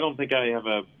think I have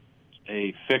a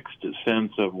fixed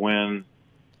sense of when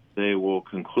they will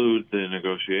conclude the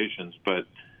negotiations, but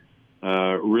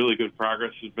really good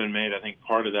progress has been made. I think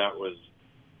part of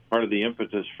the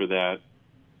impetus for that,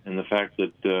 and the fact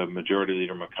that Majority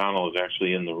Leader McConnell is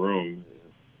actually in the room,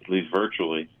 at least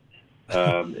virtually,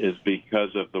 is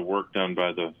because of the work done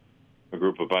by a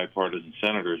group of bipartisan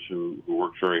senators who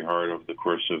worked very hard over the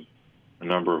course of a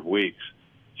number of weeks.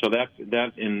 So that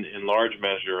in large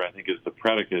measure, I think, is the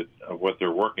predicate of what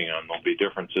they're working on. There'll be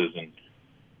differences and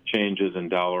changes in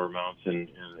dollar amounts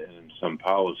and some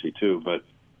policy too. But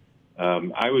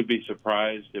I would be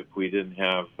surprised if we didn't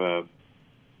have, at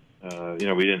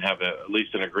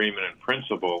least an agreement in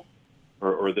principle,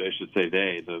 or I should say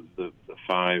the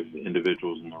five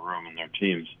individuals in the room and their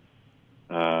teams.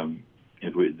 I'd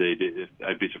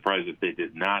be surprised if they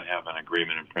did not have an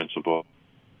agreement in principle.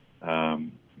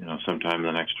 Sometime in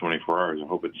the next 24 hours. I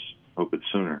hope it's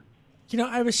sooner.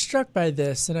 I was struck by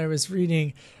this, and I was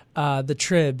reading the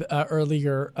Trib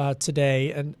earlier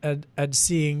today, and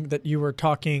seeing that you were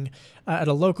talking at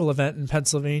a local event in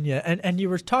Pennsylvania, and you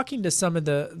were talking to some of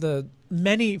the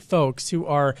many folks who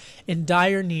are in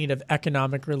dire need of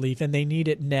economic relief, and they need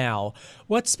it now.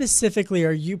 What specifically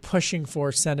are you pushing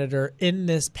for, Senator, in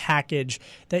this package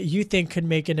that you think could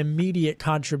make an immediate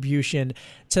contribution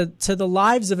to the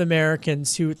lives of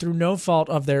Americans who, through no fault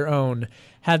of their own,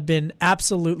 have been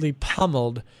absolutely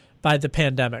pummeled by the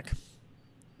pandemic?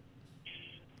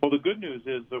 Well, the good news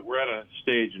is that we're at a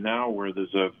stage now where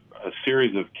there's a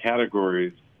series of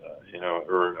categories,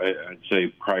 or I'd say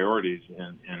priorities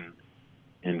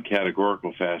in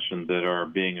categorical fashion that are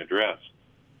being addressed.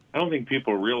 I don't think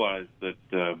people realize that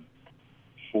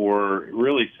for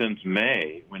really since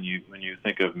May, when you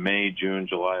think of May, June,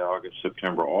 July, August,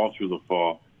 September, all through the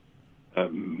fall,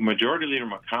 Majority Leader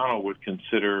McConnell would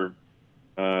consider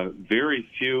very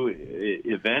few,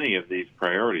 if any, of these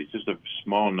priorities, just a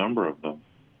small number of them.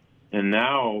 And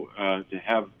now to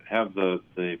have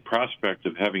the prospect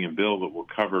of having a bill that will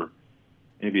cover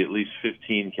maybe at least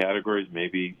 15 categories,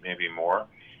 maybe more,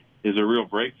 is a real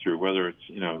breakthrough. Whether it's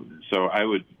so I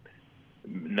would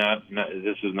not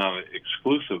this is not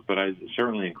exclusive, but I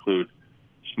certainly include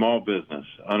small business,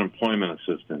 unemployment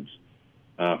assistance,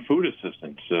 food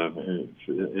assistance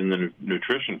in the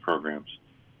nutrition programs.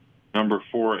 Number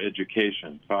 4,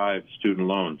 education. 5, student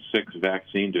loans. 6,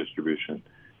 vaccine distribution.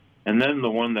 And then the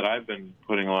one that I've been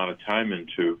putting a lot of time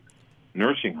into,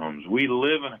 nursing homes. We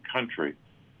live in a country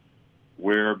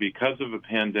where, because of a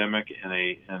pandemic and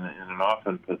an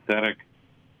often pathetic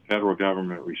federal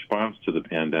government response to the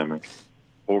pandemic,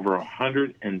 over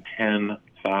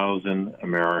 110,000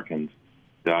 Americans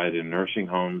died in nursing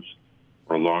homes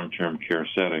or long-term care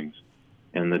settings.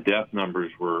 And the death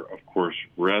numbers were, of course,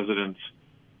 residents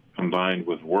combined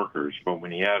with workers. But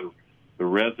when you add the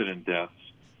resident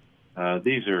deaths,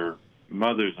 these are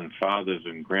mothers and fathers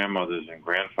and grandmothers and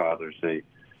grandfathers. They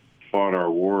fought our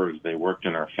wars. They worked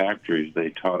in our factories. They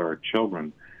taught our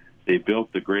children. They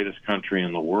built the greatest country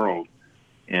in the world,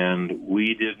 and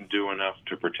we didn't do enough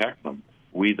to protect them,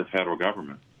 we, the federal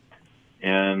government.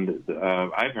 And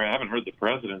I haven't heard the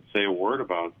president say a word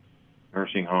about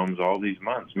nursing homes all these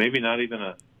months, maybe not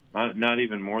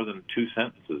even more than 2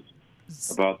 sentences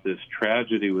about this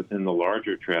tragedy within the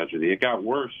larger tragedy. It got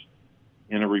worse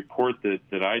in a report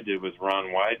that I did with Ron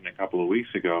Wyden a couple of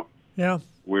weeks ago,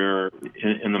 where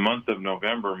in the month of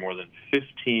November, more than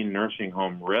 15 nursing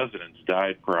home residents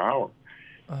died per hour.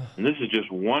 And this is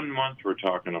just 1 month we're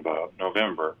talking about,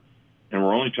 November, and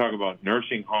we're only talking about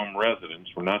nursing home residents.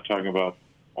 We're not talking about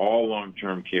all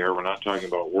long-term care. We're not talking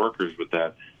about workers with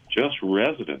that, just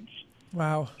residents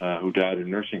who died in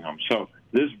nursing homes. So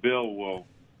this bill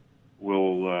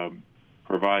will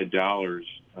provide dollars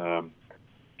to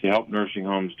help nursing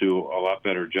homes do a lot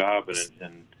better job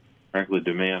and frankly,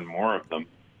 demand more of them.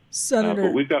 Senator,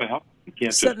 but we've got to help. We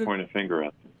can't just point a finger at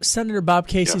them. Senator Bob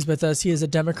Casey's with us. He is a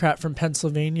Democrat from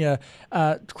Pennsylvania.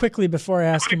 Quickly, before I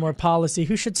ask you more policy,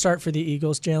 who should start for the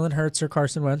Eagles, Jalen Hurts or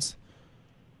Carson Wentz?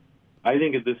 I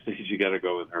think at this stage you got to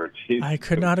go with Hurts. I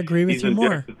could not agree with you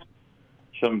more.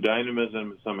 Some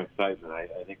dynamism, some excitement. I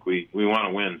think we want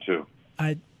to win too.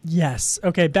 Yes.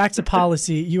 Okay. Back to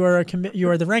policy. You are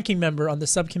the ranking member on the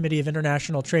Subcommittee of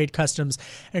International Trade, Customs,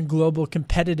 and Global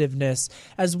Competitiveness.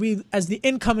 As the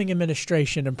incoming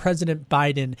administration and President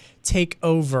Biden take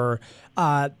over,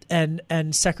 and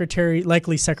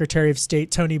likely Secretary of State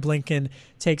Tony Blinken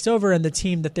takes over, and the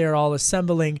team that they're all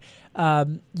assembling,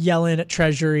 Yellen at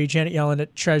Treasury, Janet Yellen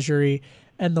at Treasury,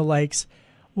 and the likes.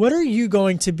 What are you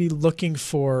going to be looking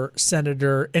for,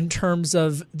 Senator, in terms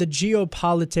of the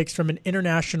geopolitics from an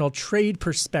international trade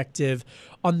perspective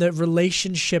on the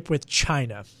relationship with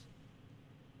China?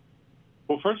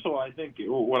 Well, first of all, I think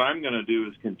what I'm going to do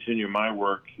is continue my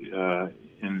work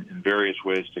in various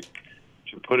ways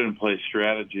to put in place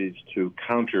strategies to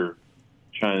counter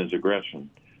China's aggression.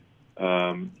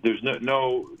 There's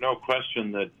no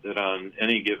question that on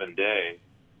any given day,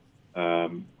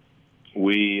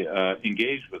 we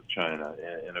engage with China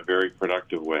in a very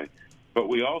productive way, but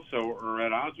we also are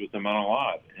at odds with them on a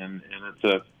lot, and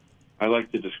I like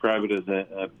to describe it as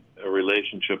a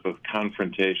relationship of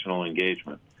confrontational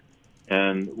engagement,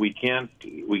 and we can't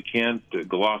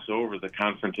gloss over the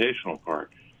confrontational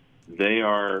part. They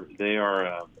are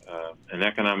an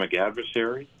economic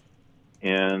adversary,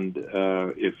 and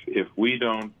if we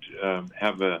don't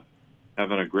have an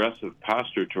aggressive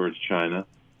posture towards China,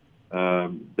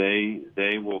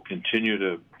 they will continue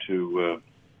to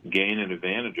gain an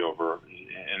advantage over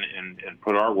and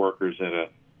put our workers at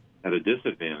a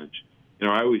disadvantage. You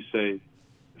know, I always say,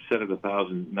 I've said it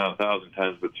not 1,000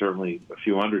 times, but certainly a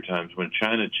few hundred times, when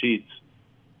China cheats,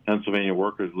 Pennsylvania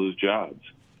workers lose jobs.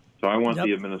 So I want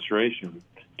the administration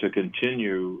to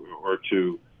continue or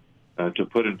to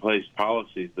put in place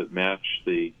policies that match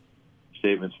the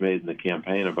statements made in the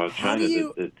campaign about China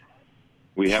that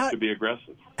we have to be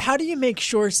aggressive. How do you make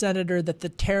sure, Senator, that the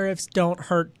tariffs don't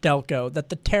hurt Delco, that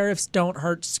the tariffs don't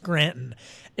hurt Scranton,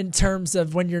 in terms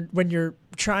of when you're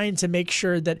trying to make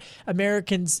sure that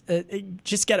Americans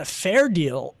just get a fair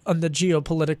deal on the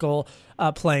geopolitical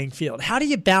playing field? How do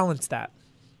you balance that?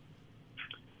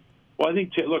 Well, I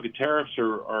think tariffs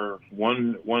are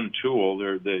one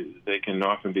tool. They can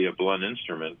often be a blunt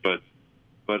instrument, but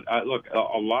a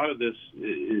lot of this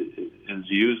is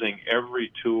using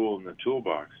every tool in the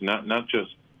toolbox, not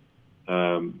just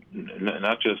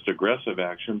aggressive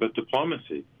action, but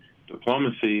diplomacy.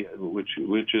 Diplomacy,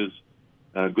 which is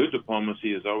good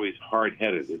diplomacy, is always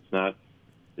hard-headed. It's not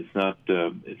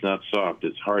soft.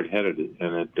 It's hard-headed,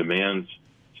 and it demands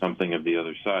something of the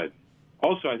other side.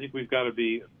 Also, I think we've got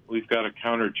to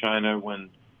counter China when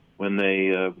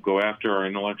they go after our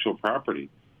intellectual property.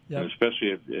 And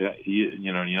especially if,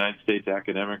 United States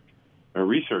academic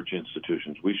research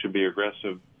institutions. We should be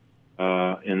aggressive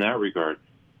in that regard.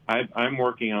 I'm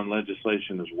working on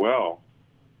legislation as well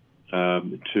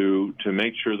to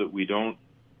make sure that we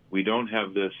don't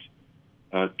have this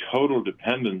total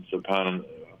dependence upon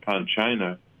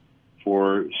China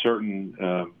for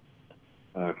certain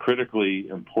critically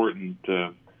important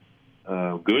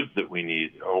goods that we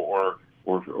need, or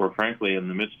frankly, in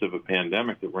the midst of a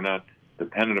pandemic, that we're not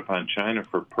dependent upon China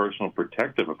for personal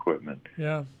protective equipment.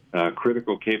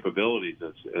 Critical capabilities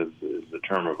as the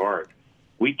term of art.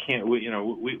 We've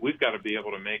got to be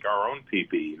able to make our own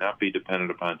PPE, not be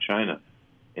dependent upon China,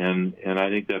 and I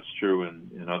think that's true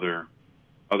in other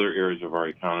areas of our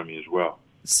economy as well.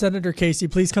 Senator Casey,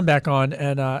 please come back on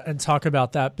and talk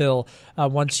about that bill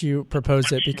once you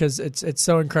propose it, because it's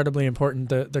so incredibly important,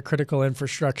 the critical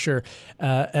infrastructure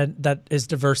and that is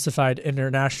diversified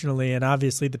internationally. And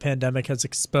obviously the pandemic has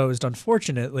exposed,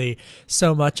 unfortunately,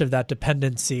 so much of that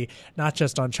dependency, not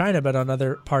just on China, but on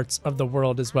other parts of the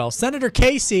world as well. Senator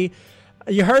Casey,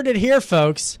 you heard it here,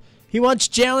 folks. He wants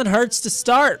Jalen Hurts to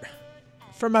start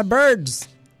for my Birds.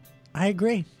 I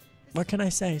agree. What can I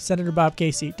say? Senator Bob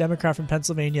Casey, Democrat from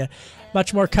Pennsylvania.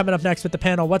 Much more coming up next with the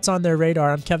panel. What's on their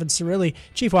radar? I'm Kevin Cirilli,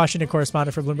 Chief Washington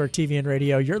Correspondent for Bloomberg TV and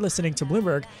Radio. You're listening to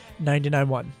Bloomberg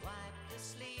 99.1.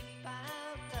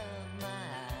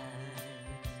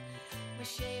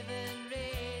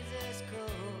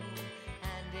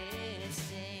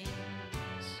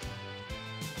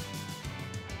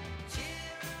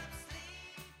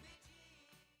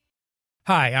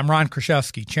 Hi, I'm Ron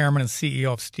Kraszewski, Chairman and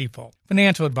CEO of Stifel.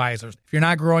 Financial advisors, if you're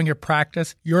not growing your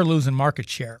practice, you're losing market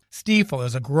share. Stifel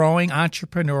is a growing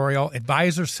entrepreneurial,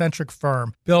 advisor-centric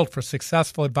firm built for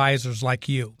successful advisors like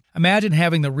you. Imagine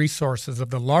having the resources of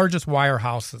the largest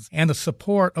wirehouses and the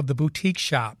support of the boutique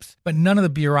shops, but none of the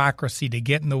bureaucracy to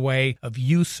get in the way of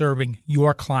you serving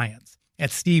your clients. At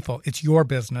Stifel, it's your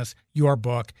business, your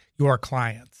book, your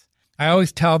clients. I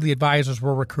always tell the advisors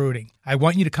we're recruiting, I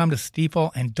want you to come to Stifel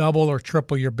and double or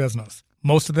triple your business.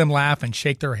 Most of them laugh and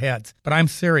shake their heads, but I'm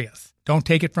serious. Don't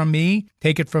take it from me.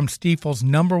 Take it from Stifel's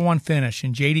 #1 finish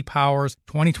in J.D. Power's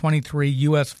 2023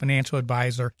 U.S. Financial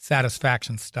Advisor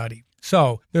Satisfaction Study.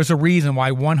 So, there's a reason why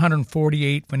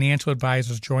 148 financial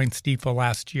advisors joined Stifel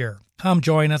last year. Come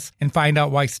join us and find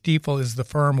out why Stifel is the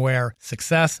firm where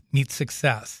success meets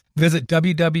success. Visit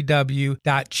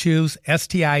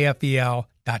www.choosestifel.com.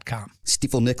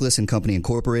 Stifel Nicholas and Company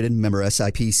Incorporated, member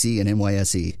SIPC and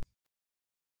NYSE.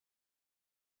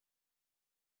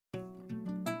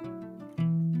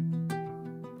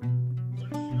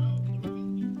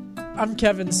 I'm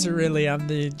Kevin Cirilli. I'm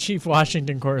the Chief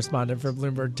Washington Correspondent for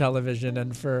Bloomberg Television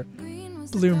and for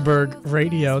Bloomberg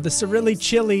Radio. The Cirilli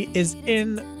chili is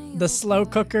in the slow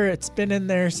cooker. It's been in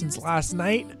there since last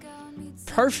night.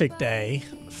 Perfect day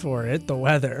for it. The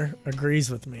weather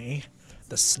agrees with me.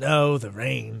 The snow, the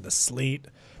rain, the sleet.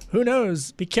 Who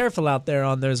knows? Be careful out there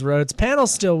on those roads. Panel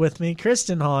still with me.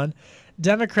 Kristen Hahn,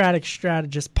 Democratic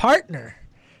strategist, partner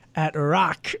at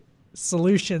ROC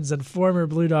Solutions and former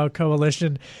Blue Dog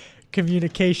Coalition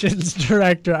communications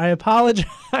director. I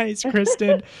apologize,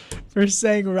 Kristen, for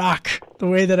saying ROC the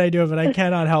way that I do it, but I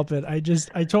cannot help it. I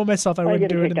told myself I wouldn't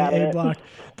do it in the A block,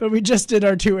 but we just did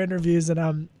our 2 interviews and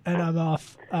I'm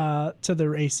off to the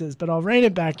races. But I'll rein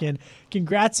it back in.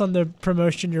 Congrats on the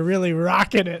promotion. You're really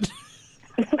rocking it.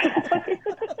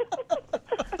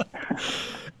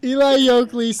 Eli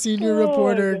Yoakley, senior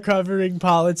reporter covering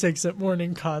politics at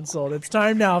Morning Consult. It's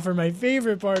time now for my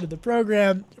favorite part of the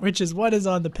program, which is what is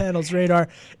on the panel's radar.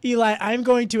 Eli, I'm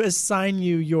going to assign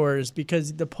you yours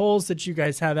because the polls that you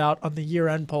guys have out on the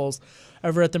year-end polls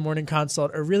over at the Morning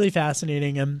Consult are really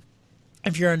fascinating. And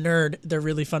if you're a nerd, they're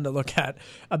really fun to look at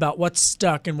about what's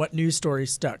stuck and what news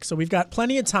stories stuck. So we've got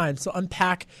plenty of time to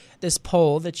unpack this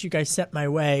poll that you guys sent my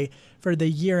way for the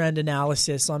year-end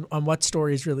analysis on what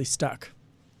stories really stuck.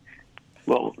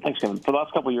 Well, thanks, Kevin. For the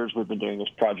last couple of years, we've been doing this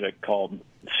project called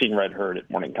Seen, Read, Heard at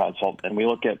Morning Consult, and we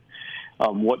look at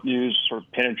what news sort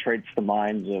of penetrates the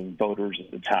minds of voters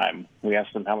at the time. We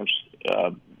ask them how much,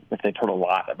 if they've heard a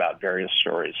lot about various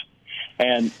stories.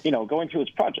 And, going through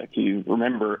this project, you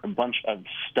remember a bunch of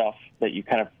stuff that you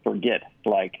kind of forget.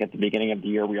 Like at the beginning of the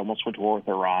year, we almost went to war with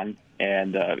Iran,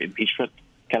 and impeachment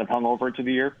kind of hung over into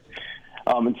the year.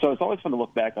 And so it's always fun to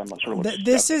look back on sort of what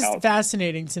this is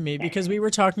fascinating to me because we were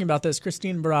talking about this,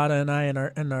 Christine Barada and I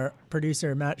and our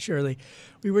producer, Matt Shirley.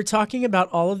 We were talking about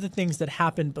all of the things that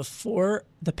happened before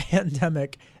the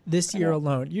pandemic this year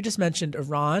alone. You just mentioned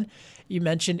Iran. You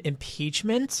mentioned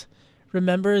impeachment.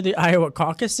 Remember the Iowa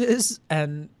caucuses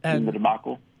and the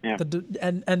debacle, yeah,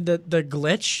 and the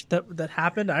glitch that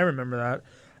happened. I remember that.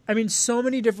 I mean, so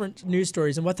many different news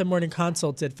stories. And what the Morning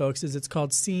Consult did, folks, is it's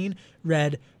called Seen,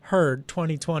 Read, Heard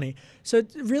 2020. So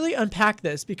really unpack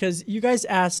this because you guys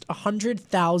asked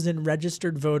 100,000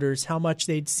 registered voters how much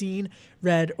they'd seen,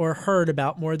 read, or heard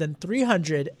about more than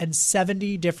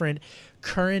 370 different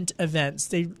current events.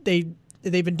 They've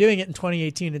been doing it in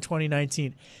 2018 and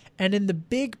 2019. And in the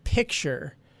big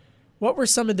picture, what were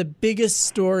some of the biggest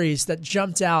stories that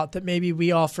jumped out that maybe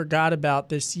we all forgot about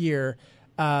this year,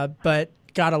 but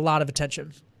got a lot of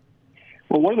attention?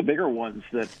 Well, one of the bigger ones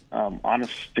that,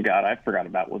 honest to God, I forgot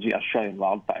about was the Australian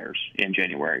wildfires in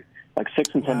January. Like 6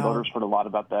 in 10 voters heard a lot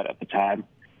about that at the time.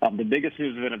 The biggest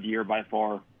news event of the year by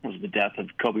far was the death of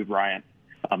Kobe Bryant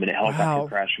in a helicopter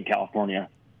crash in California.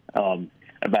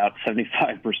 about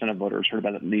 75% of voters heard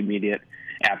about it in the immediate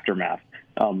aftermath.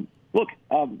 Look,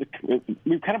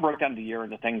 we've kind of broke down the year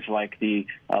into things like the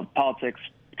politics,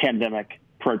 pandemic,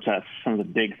 protests, some of the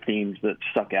big themes that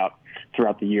stuck out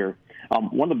throughout the year.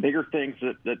 One of the bigger things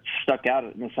that stuck out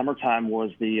in the summertime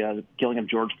was the killing of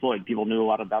George Floyd. People knew a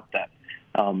lot about that.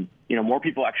 More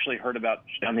people actually heard about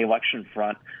on the election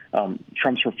front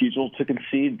Trump's refusal to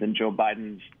concede than Joe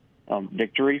Biden's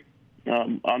victory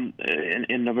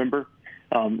in November.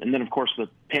 And then, of course, the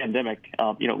pandemic.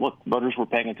 Look, voters were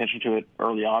paying attention to it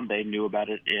early on. They knew about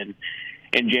it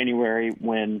in January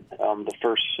when the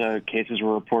first cases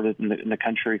were reported in the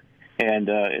country, and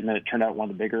then it turned out one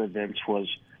of the bigger events was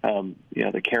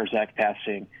the CARES Act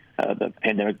passing, the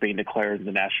pandemic being declared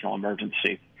the national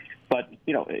emergency. But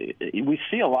we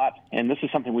see a lot, and this is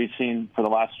something we've seen for the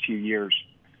last few years,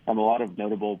 a lot of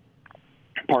notable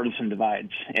partisan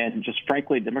divides. And just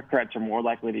frankly, Democrats are more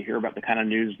likely to hear about the kind of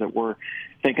news that we're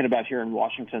thinking about here in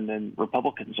Washington than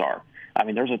Republicans are. I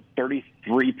mean, there's a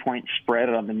 33-point spread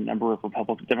on the number of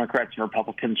Democrats and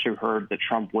Republicans who heard that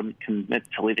Trump wouldn't commit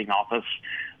to leaving office,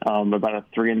 about a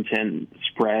 3-10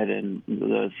 spread, and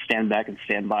the stand back and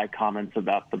stand by comments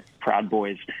about the Proud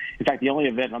Boys. In fact, the only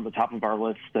event on the top of our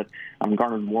list that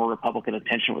garnered more Republican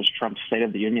attention was Trump's State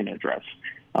of the Union address.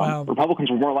 Wow.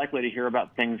 Republicans were more likely to hear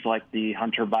about things like the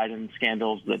Hunter Biden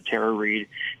scandals, the Tara Reade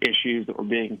issues that were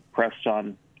being pressed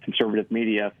on conservative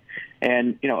media.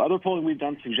 And, other polling we've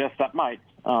done suggests that might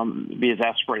be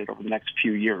exacerbated over the next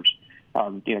few years.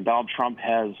 Donald Trump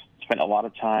has spent a lot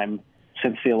of time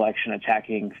since the election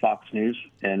attacking Fox News,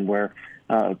 and where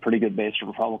a pretty good base of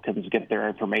Republicans get their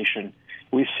information.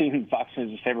 We've seen Fox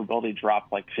News' favorability drop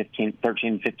like 15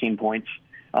 points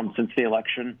since the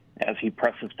election as he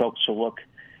presses folks to look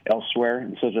elsewhere.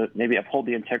 And so to maybe uphold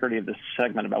the integrity of this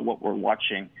segment about what we're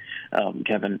watching,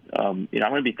 Kevin, I'm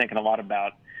going to be thinking a lot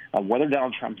about whether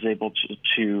Donald Trump is able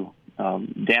to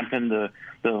dampen the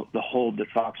hold that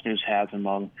Fox News has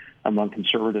among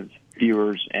conservative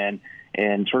viewers and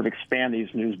sort of expand these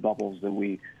news bubbles that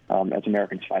we as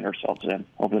Americans find ourselves in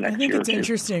over the next year. I think it's or two.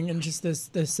 interesting, and just this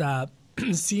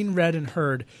Seen, Read, and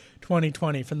Heard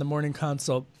 2020 from the Morning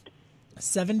Consult,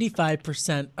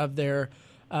 75% of their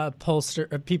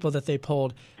people that they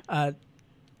polled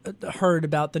heard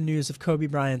about the news of Kobe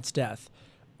Bryant's death.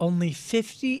 Only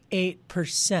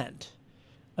 58%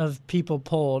 of people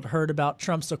polled heard about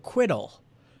Trump's acquittal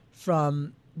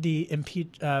from the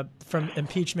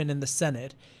impeachment in the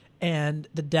Senate and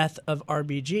the death of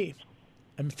RBG.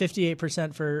 And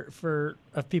 58%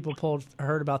 of people polled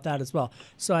heard about that as well.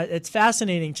 So it's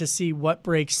fascinating to see what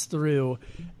breaks through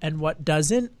and what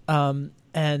doesn't.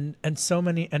 And so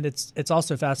many, and it's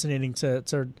also fascinating to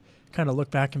kind of look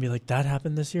back and be like, that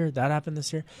happened this year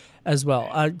as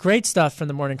well. Great stuff from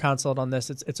the Morning Consult on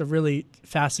this. It's a really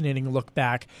fascinating look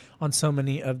back on so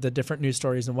many of the different news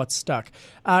stories and what's stuck.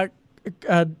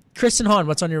 Kristen Hahn,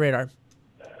 what's on your radar?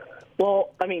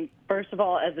 Well, I mean, first of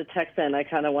all, as a Texan, I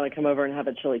kind of want to come over and have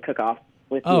a chili cook-off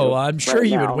with you. Oh, I'm sure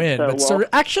you would win. But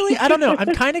actually, I don't know. I'm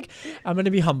going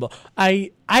to be humble. I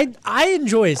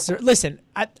enjoy it. Listen,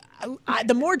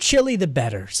 the more chili, the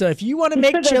better. So if you want to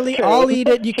make chili, true. I'll eat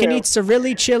it. You That's can true. eat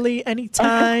Cirilli chili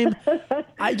anytime.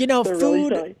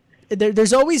 Food.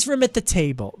 There's always room at the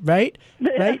table, right?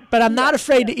 Right. But I'm not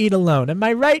afraid to eat alone. Am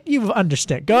I right? You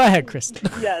understand. Go ahead,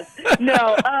 Kristen. Yes.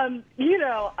 No.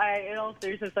 In all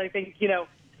seriousness, I think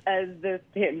as this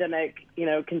pandemic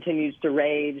continues to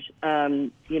rage,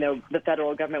 the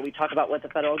federal government. We talk about what the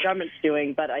federal government's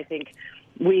doing, but I think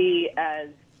we as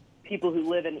people who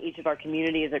live in each of our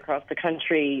communities across the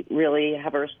country really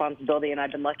have a responsibility, and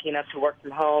I've been lucky enough to work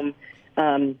from home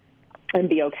and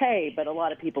be okay, but a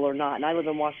lot of people are not. And I live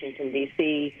in Washington,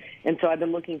 D.C., and so I've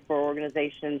been looking for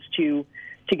organizations to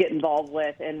get involved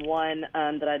with, and one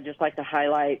that I'd just like to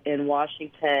highlight in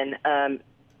Washington,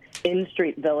 In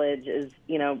Street Village, is,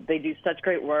 they do such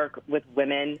great work with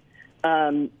women,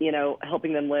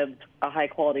 helping them live a high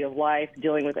quality of life,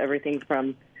 dealing with everything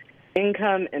from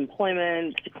income,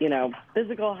 employment,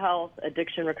 physical health,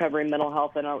 addiction recovery, mental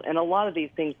health, and a lot of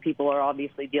these things people are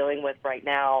obviously dealing with right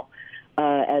now,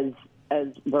 as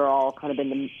we're all kind of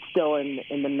still in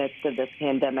the midst of this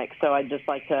pandemic. So I'd just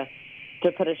like to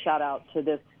put a shout out to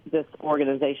this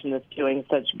organization that's doing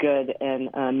such good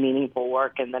and meaningful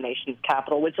work in the nation's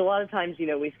capital, which a lot of times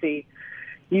we see.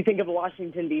 You think of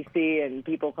Washington, D.C., and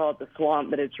people call it the swamp,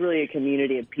 but it's really a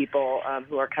community of people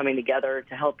who are coming together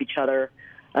to help each other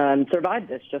survive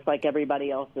this, just like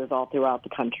everybody else is all throughout the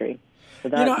country. So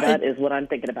that is what I'm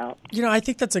thinking about. I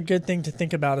think that's a good thing to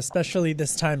think about, especially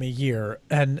this time of year.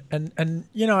 And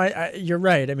you're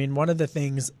right. I mean, one of the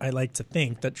things I like to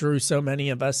think that drew so many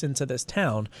of us into this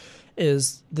town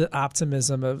is the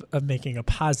optimism of making a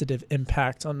positive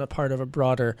impact on the part of a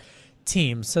broader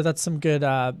team. So that's some good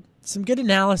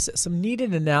analysis, some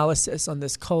needed analysis on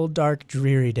this cold, dark,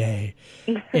 dreary day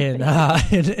in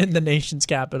the nation's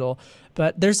capital.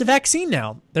 But there's a vaccine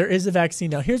now. There is a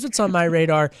vaccine now. Here's what's on my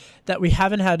radar that we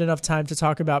haven't had enough time to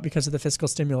talk about because of the fiscal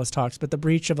stimulus talks, but the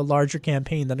breach of a larger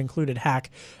campaign that included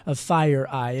hack of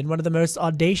FireEye. In one of the most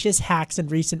audacious hacks in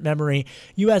recent memory,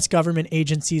 U.S. government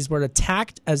agencies were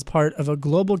attacked as part of a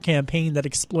global campaign that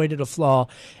exploited a flaw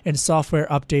in software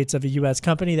updates of a U.S.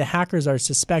 company. The hackers are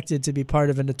suspected to be part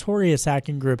of a notorious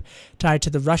hacking group tied to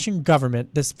the Russian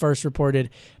government. This first reported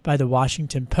by the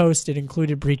Washington Post. It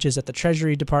included breaches at the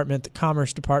Treasury Department, the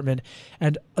Commerce Department,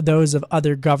 and those of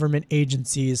other government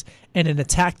agencies, and an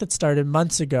attack that started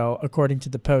months ago, according to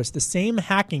the Post. The same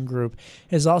hacking group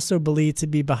is also believed to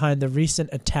be behind the recent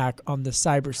attack on the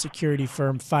cybersecurity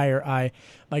firm FireEye.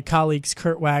 My colleagues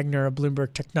Kurt Wagner of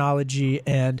Bloomberg Technology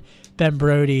and Ben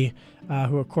Brody,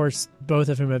 who, of course, both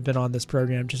of whom have been on this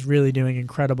program, just really doing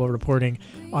incredible reporting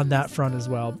on that front as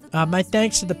well. My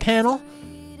thanks to the panel,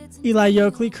 Eli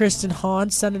Yoakley, Kristen Hahn,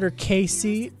 Senator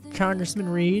Casey, Congressman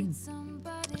Reed.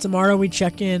 Tomorrow we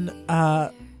check in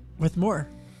with more.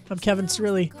 I'm Kevin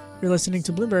Cirilli. You're listening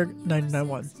to Bloomberg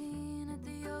 99.1.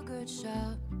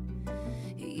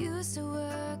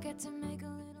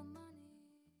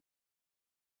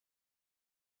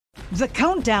 The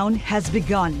countdown has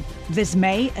begun. This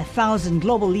May, 1,000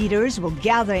 global leaders will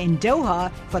gather in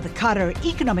Doha for the Qatar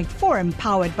Economic Forum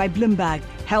powered by Bloomberg,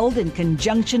 held in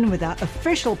conjunction with our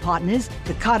official partners,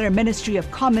 the Qatar Ministry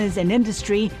of Commerce and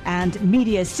Industry and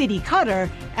Media City Qatar,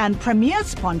 and premier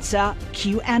sponsor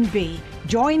QNB.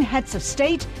 Join heads of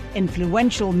state,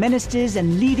 influential ministers,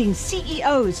 and leading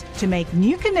CEOs to make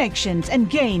new connections and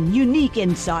gain unique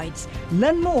insights.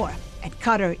 Learn more at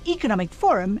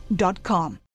QatarEconomicForum.com.